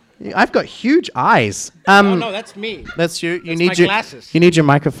 I've got huge eyes. No, that's me. That's you. That's my glasses. You need your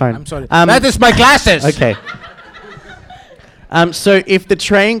microphone. I'm sorry. That is my glasses. Okay. So if the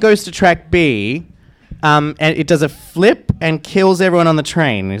train goes to track B, and it does a flip and kills everyone on the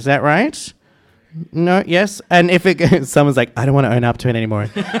train, is that right? No, yes. And if it someone's like, I don't want to own up to it anymore.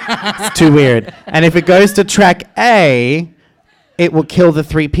 It's too weird. And if it goes to track A, it will kill the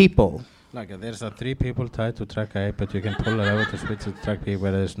 3 people. Like there's 3 people tied to track A, but you can pull it over to switch to track B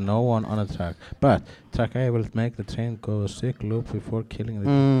where there's no one on a track. But track A will make the train go a sick loop before killing the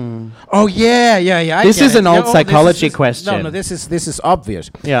people. Oh yeah. This is an old psychology question. No, this is obvious.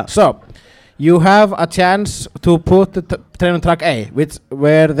 Yeah. So you have a chance to put the train on track A,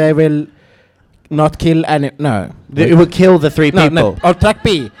 where they will not kill any. No, It will kill the 3 people. No, on track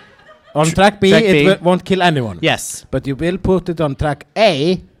B. On track B, track it B. won't kill anyone. Yes. But you will put it on track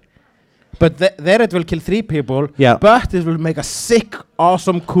A, but there it will kill 3 people. Yeah. But it will make a sick,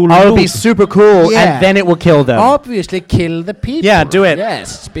 awesome, cool It'll loop. be super cool, Yeah. and then it will kill them. Obviously kill the people. Yeah, do it.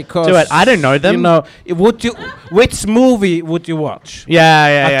 Yes, because... Do it. I don't know them. You know, which movie would you watch?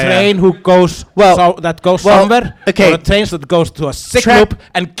 Yeah. A train who goes Well, somewhere, okay. or a train that goes to a sick Track- loop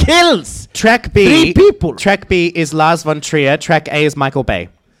and kills Track B. 3 people. Track B is Lars von Trier. Track A is Michael Bay.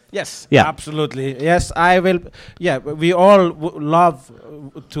 Yes, Yeah. absolutely. Yes, I will. Yeah, we all love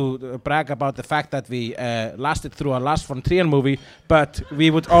to brag about the fact that we lasted through a Lars von Trier movie, but we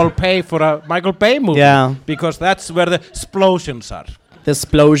would all pay for a Michael Bay movie. Yeah. Because that's where the explosions are. The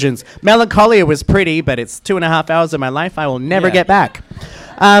explosions. Melancholia was pretty, but it's 2.5 hours of my life I will never Yeah. get back.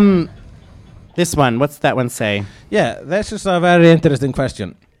 This one, what's that one say? Yeah, this is a very interesting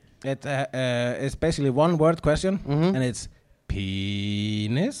question. It's basically one word question, and it's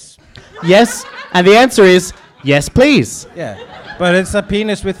penis. Yes, and the answer is yes, please. Yeah, but it's a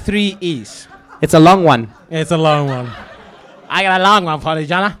penis with 3 E's. It's a long one. It's a long one. I got a long one for you,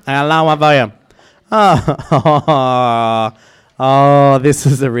 Jana. A long one for you. Oh, this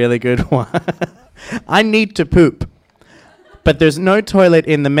is a really good one. I need to poop, but there's no toilet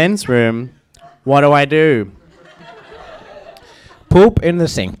in the men's room. What do I do? Poop in the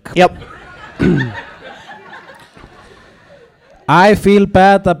sink. Yep. I feel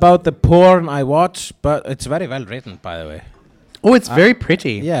bad about the porn I watch, but it's very well written, by the way. Oh, it's very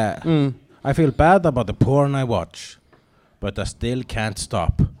pretty. Yeah. I feel bad about the porn I watch, but I still can't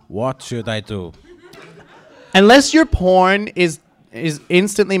stop. What should I do? Unless your porn is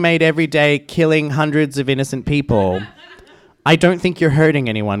instantly made every day, killing hundreds of innocent people, I don't think you're hurting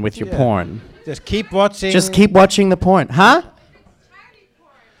anyone with your Yeah. porn. Just keep watching. Just keep watching the porn. Huh?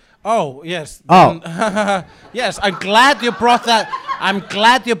 Oh, yes. Oh. then- yes, I'm glad you brought that. I'm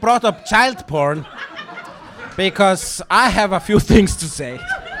glad you brought up child porn, because I have a few things to say.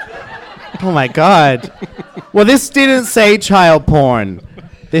 Oh my God. Well, this didn't say child porn.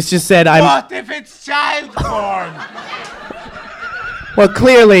 This just said I'm. What if it's child porn? Well,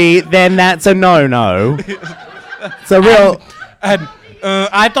 clearly, then that's a no-no. It's a real. And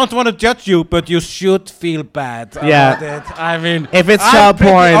I don't want to judge you, but you should feel bad Yeah. about it. I mean, If it's I'm child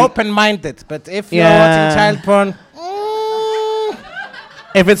pretty porn- open-minded, but if you're Yeah. watching child porn,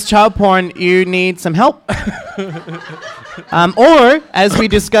 If it's child porn, you need some help. Or, as we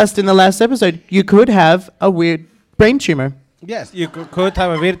discussed in the last episode, you could have a weird brain tumor. yes, you could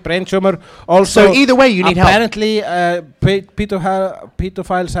have a weird brain tumor. Also, So either way, you need help. apparently,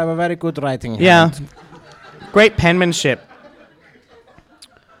 pedophiles have a very good writing Yeah. hand. Great penmanship.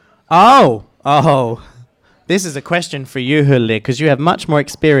 Oh. This is a question for you, Hulli, because you have much more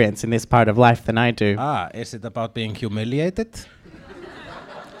experience in this part of life than I do. Is it about being humiliated?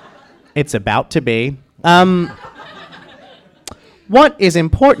 It's about to be. What is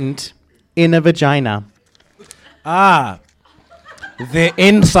important in a vagina? The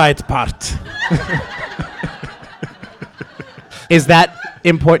inside part. Is that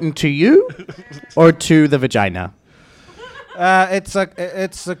important to you or to the vagina? It's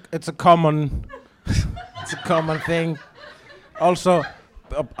a common it's a common thing. Also,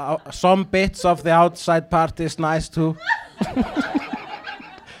 some bits of the outside part is nice too.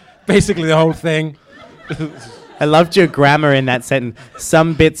 Basically, the whole thing. I loved your grammar in that sentence.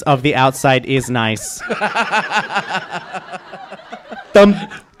 Some bits of the outside is nice.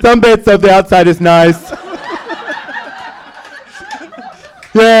 some bits of the outside is nice.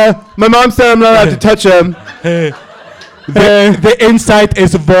 Yeah, my mom said I'm not allowed to touch them. The inside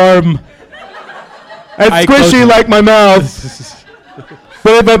is warm. It's I squishy close- like my mouth.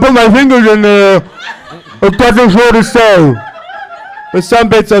 But if I put my fingers in there, it doesn't feel the same. But some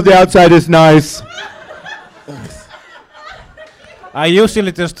bits of the outside is nice. I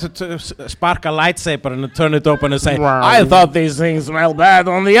usually just spark a lightsaber and turn it open and say, Wow. I thought these things smell bad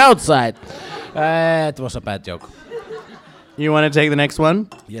on the outside. It was a bad joke. You want to take the next one?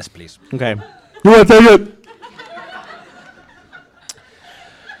 Yes, please. Okay. You want to take it?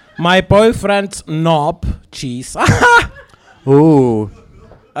 My boyfriend's knob cheese. Ooh.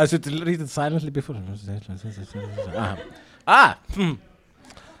 I should read it silently before.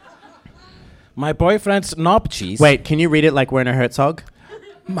 My boyfriend's knob cheese. Wait, can you read it like Werner Herzog?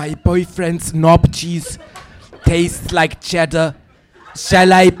 My boyfriend's knob cheese tastes like cheddar.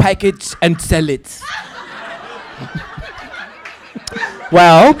 Shall I package and sell it?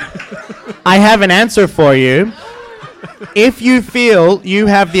 Well, I have an answer for you. If you feel you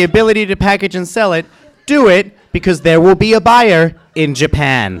have the ability to package and sell it, do it, because there will be a buyer in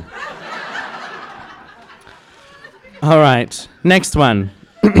Japan. All right, next one.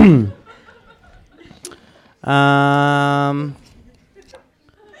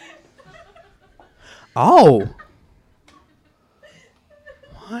 Oh.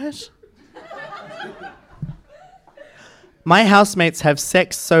 What? My housemates have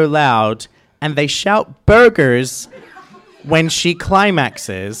sex so loud, and they shout burgers when she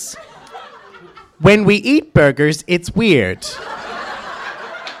climaxes. When we eat burgers, it's weird.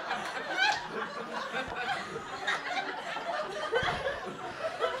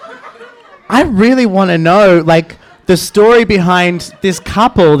 I really want to know, like, the story behind this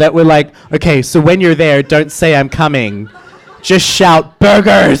couple that were like, okay, so when you're there, don't say I'm coming. Just shout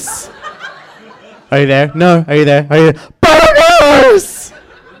burgers. Are you there? No. Are you there? Are you there? Burgers!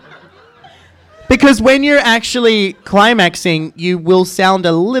 Because when you're actually climaxing, you will sound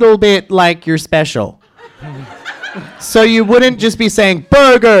a little bit like you're special. So you wouldn't just be saying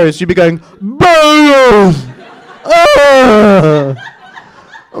burgers, you'd be going burgers!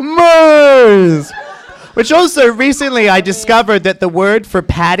 Mars! Which also recently I discovered that the word for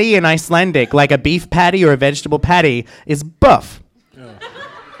patty in Icelandic, like a beef patty or a vegetable patty, is buff.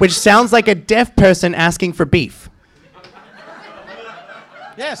 Which sounds like a deaf person asking for beef.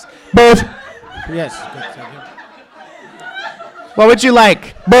 Yes. Buff. Yes. What would you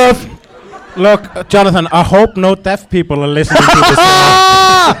like? Buff. Look, Jonathan, I hope no deaf people are listening to this.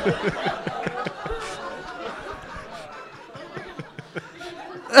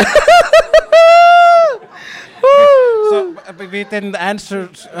 So we didn't answer.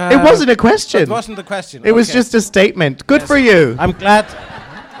 It wasn't a question. It wasn't a question. It was just a statement. Good for you. I'm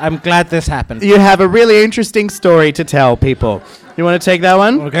glad this happened. You have a really interesting story to tell people. You want to take that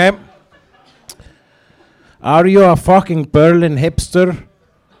one? Okay. Are you a fucking Berlin hipster?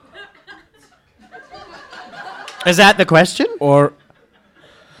 Is that the question? Or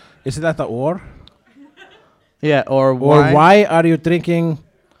is that the or? Yeah, or Or why? why are you drinking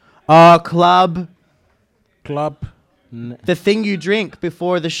Club. The thing you drink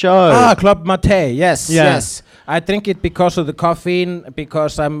before the show. Club Mate, yes, Yeah. yes. I drink it because of the caffeine,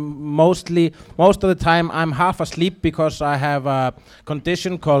 because most of the time I'm half asleep because I have a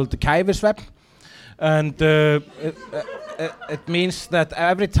condition called kæfisvefn. And it means that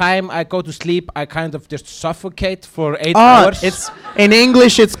every time I go to sleep, I kind of just suffocate for 8 hours. It's in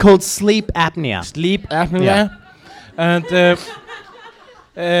English it's called sleep apnea. Sleep apnea. Yeah. And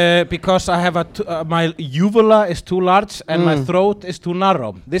because I have my uvula is too large and my throat is too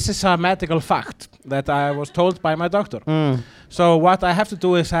narrow. This is a medical fact that I was told by my doctor. So what I have to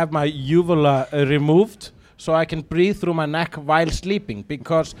do is have my uvula removed so I can breathe through my neck while sleeping,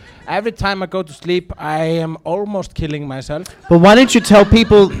 because every time I go to sleep I am almost killing myself. But why don't you tell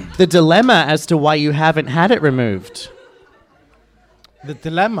people the dilemma as to why you haven't had it removed? The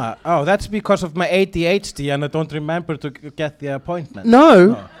dilemma? Oh, that's because of my ADHD and I don't remember to get the appointment.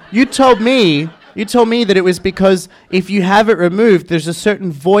 No. You told me that it was because if you have it removed, there's a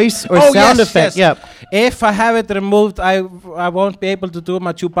certain voice or sound effect. Yes. Yep. If I have it removed, I won't be able to do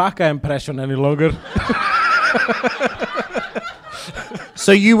my Chewbacca impression any longer.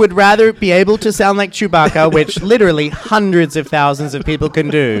 So you would rather be able to sound like Chewbacca, which literally hundreds of thousands of people can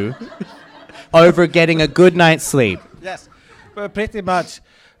do, over getting a good night's sleep. Yes, pretty much.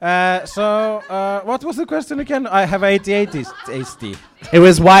 What was the question again? I have ADHD. It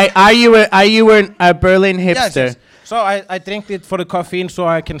was why are you a Berlin hipster? Yes. So I drink it for the caffeine so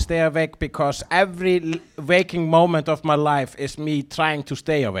I can stay awake, because every waking moment of my life is me trying to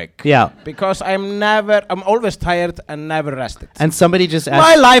stay awake. Yeah. Because I'm always tired and never rested. And somebody just asked.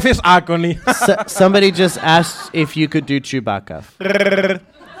 My life is agony. Somebody just asked if you could do Chewbacca.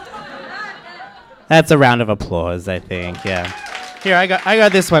 That's a round of applause, I think. Yeah. Here, I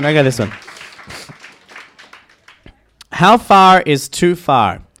got this one. How far is too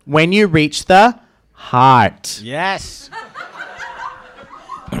far? When you reach the heart. Yes.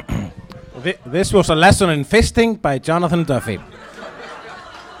 This was a lesson in fisting by Jonathan Duffy.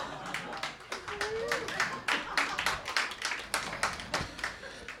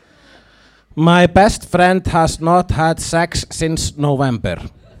 My best friend has not had sex since November.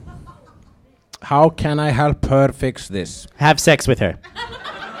 How can I help her fix this? Have sex with her.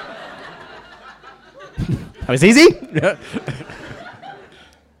 That was easy.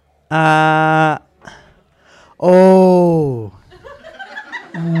 Oh.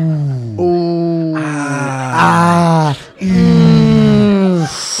 Ooh. Ah. Mm.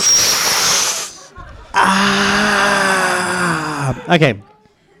 Ah. Okay.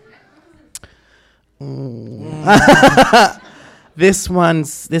 This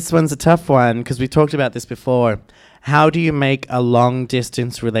one's a tough one because we talked about this before. How do you make a long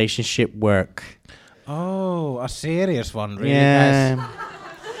distance relationship work? Oh, a serious one, really, guys.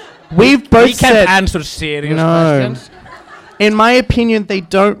 We've both We can't said answer serious no. questions. In my opinion, they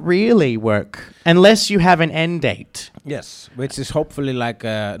don't really work unless you have an end date. Yes, which is hopefully like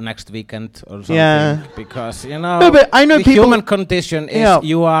next weekend or something. Yeah. Because, you know, No, but I know the people- human condition is Yeah.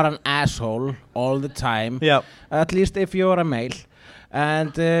 you are an asshole all the time. Yep. At least if you're a male.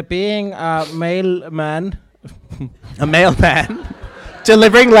 And being a male man A mailman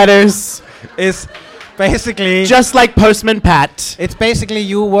delivering letters, is basically... just like Postman Pat. It's basically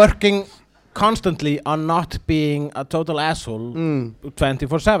you working constantly on not being a total asshole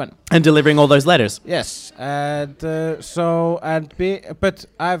 24/7. And delivering all those letters. Yes, and but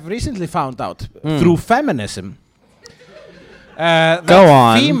I've recently found out through feminism that Go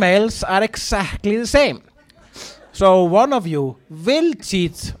on. females are exactly the same. So one of you will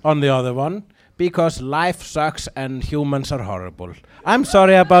cheat on the other one because life sucks and humans are horrible. I'm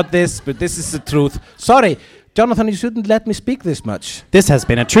sorry about this, but this is the truth. Sorry, Jonathan, you shouldn't let me speak this much. This has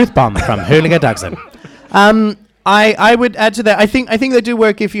been a truth bomb from Hooliga Dugson. I would add to that. I think they do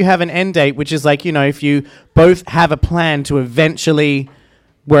work if you have an end date, which is like, you know, if you both have a plan to eventually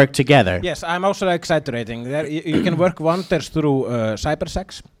work together. Yes, I'm also exaggerating. There, you can work wonders through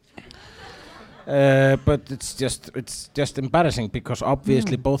cybersex. But it's just embarrassing because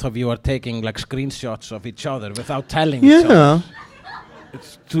obviously both of you are taking like screenshots of each other without telling each other. Yeah.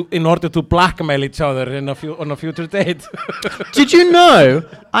 In order to blackmail each other on a future date. Did you know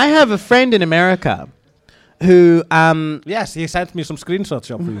I have a friend in America who Yes, he sent me some screenshots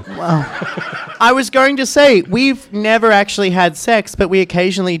of you. I was going to say we've never actually had sex, but we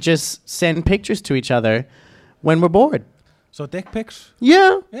occasionally just send pictures to each other when we're bored. So dick pics?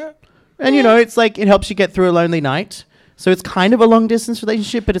 Yeah. Yeah. And you know, it's like it helps you get through a lonely night. So it's kind of a long distance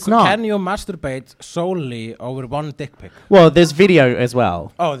relationship, but it's not. Can you masturbate solely over one dick pic? Well, there's video as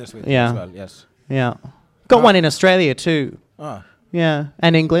well. Oh, this video Yeah. as well, yes. Yeah. Got one in Australia too. Oh. Yeah.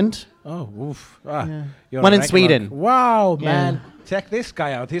 And England. Oh, oof. Ah, Yeah. you're One a in regular- Sweden. Wow, Yeah. man. Check this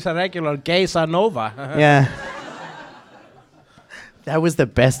guy out. He's a regular gay Sanova. Yeah. That was the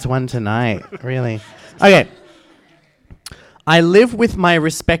best one tonight, really. Okay. I live with my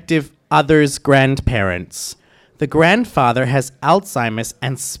respective other's grandparents. The grandfather has Alzheimer's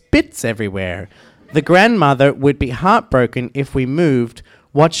and spits everywhere. The grandmother would be heartbroken if we moved.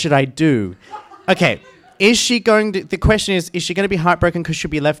 What should I do? Okay. Is she going to... The question is she going to be heartbroken because she'll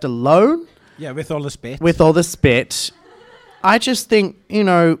be left alone Yeah, with all the spit. with all the spit? I just think, you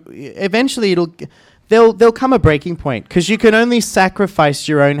know, eventually there'll come a breaking point because you can only sacrifice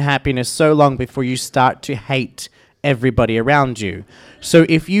your own happiness so long before you start to hate everybody around you. So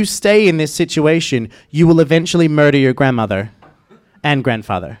if you stay in this situation, you will eventually murder your grandmother and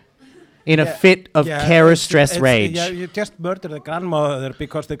grandfather in a fit of terror, stress, rage. Yeah, you just murder the grandmother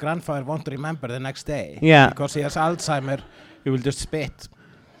because the grandfather won't remember the next day. Yeah. Because he has Alzheimer, he will just spit.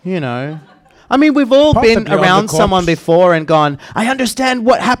 You know. I mean, we've all Possibly been on the around someone corpse. before and gone, I understand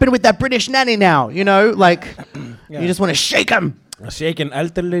what happened with that British nanny now. You know, like, Yeah. you just want to shake him. A shaken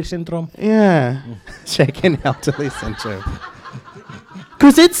elderly syndrome. Yeah. Shaken elderly syndrome.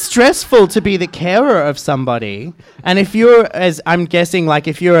 Because it's stressful to be the carer of somebody. And if you're, as I'm guessing, like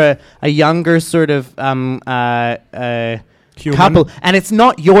if you're a younger sort of couple, and it's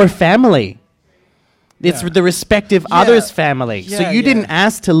not your family. It's Yeah. the respective Yeah. other's family. So Yeah, you didn't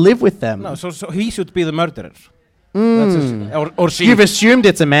ask to live with them. No, so he should be the murderer. That's or she. You've assumed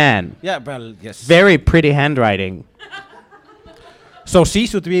it's a man. Yeah, well, yes. Very pretty handwriting. So she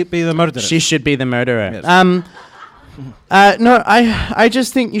should be the murderer. She should be the murderer. Yes. No, I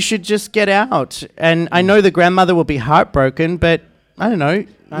just think you should just get out. And I know the grandmother will be heartbroken, but I don't know,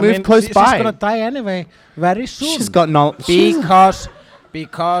 move close she's by. gonna die anyway, very soon. She's got no.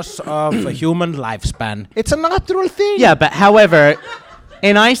 Because of a human lifespan. It's a natural thing. Yeah, but however,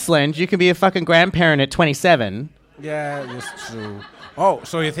 in Iceland, you can be a fucking grandparent at 27. Yeah, that's true. Oh,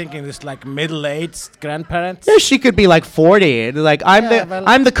 so you're thinking this like middle-aged grandparents? Yeah, she could be like 40. Like I'm Yeah, well,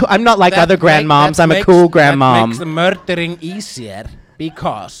 I'm not like That other grandmoms. that I'm a makes- cool That grandmom. makes the murdering easier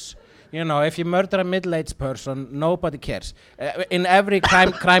because, you know, if you murder a middle-aged person, nobody cares. In every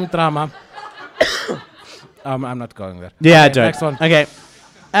crime drama. I'm not going there. Yeah, Okay, don't. Next one. Okay.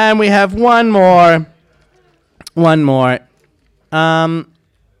 And we have one more. One more.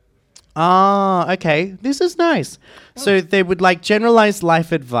 Okay. This is nice. So they would like generalized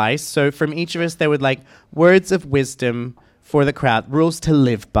life advice. So from each of us, they would like words of wisdom for the crowd, rules to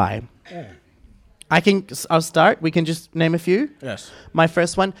live by. I'll start. We can just name a few. Yes. My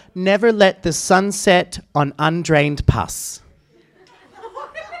first one, never let the sun set on undrained pus.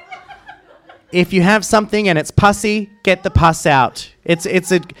 If you have something and it's pussy, get the pus out. It's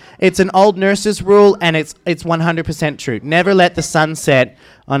an old nurse's rule, and it's 100% true. Never let the sun set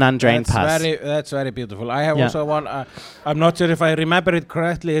on undrained pus. That's very beautiful. I have also one. I'm not sure if I remember it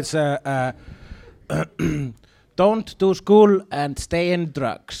correctly. It's don't do school and stay in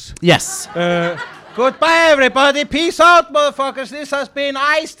drugs. Yes. Goodbye, everybody. Peace out, motherfuckers. This has been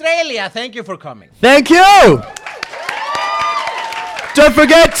Australia. Thank you for coming. Thank you. Don't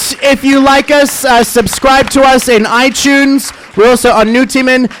forget, if you like us, subscribe to us in iTunes. We're also on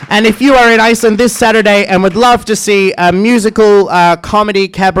Nutimen. And if you are in Iceland this Saturday and would love to see a musical comedy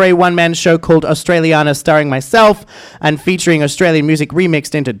cabaret one-man show called Australiana, starring myself and featuring Australian music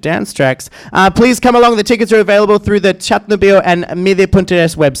remixed into dance tracks, please come along. The tickets are available through the Chatnobio and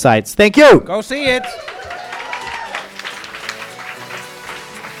Mide.es websites. Thank you. Go see it.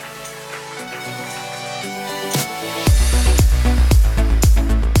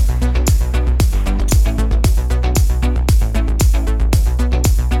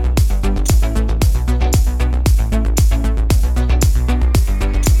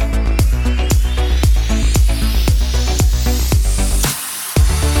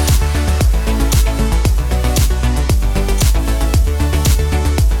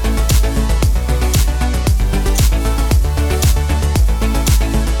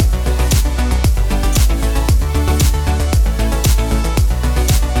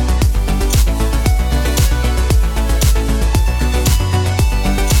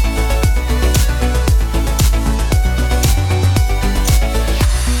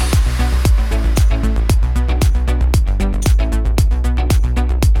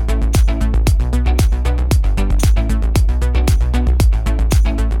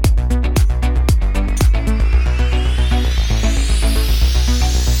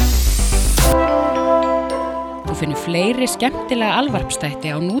 Fleiri skemmtilega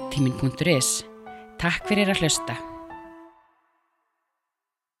alvarpstætti á nútímin.is. Takk fyrir að hlusta.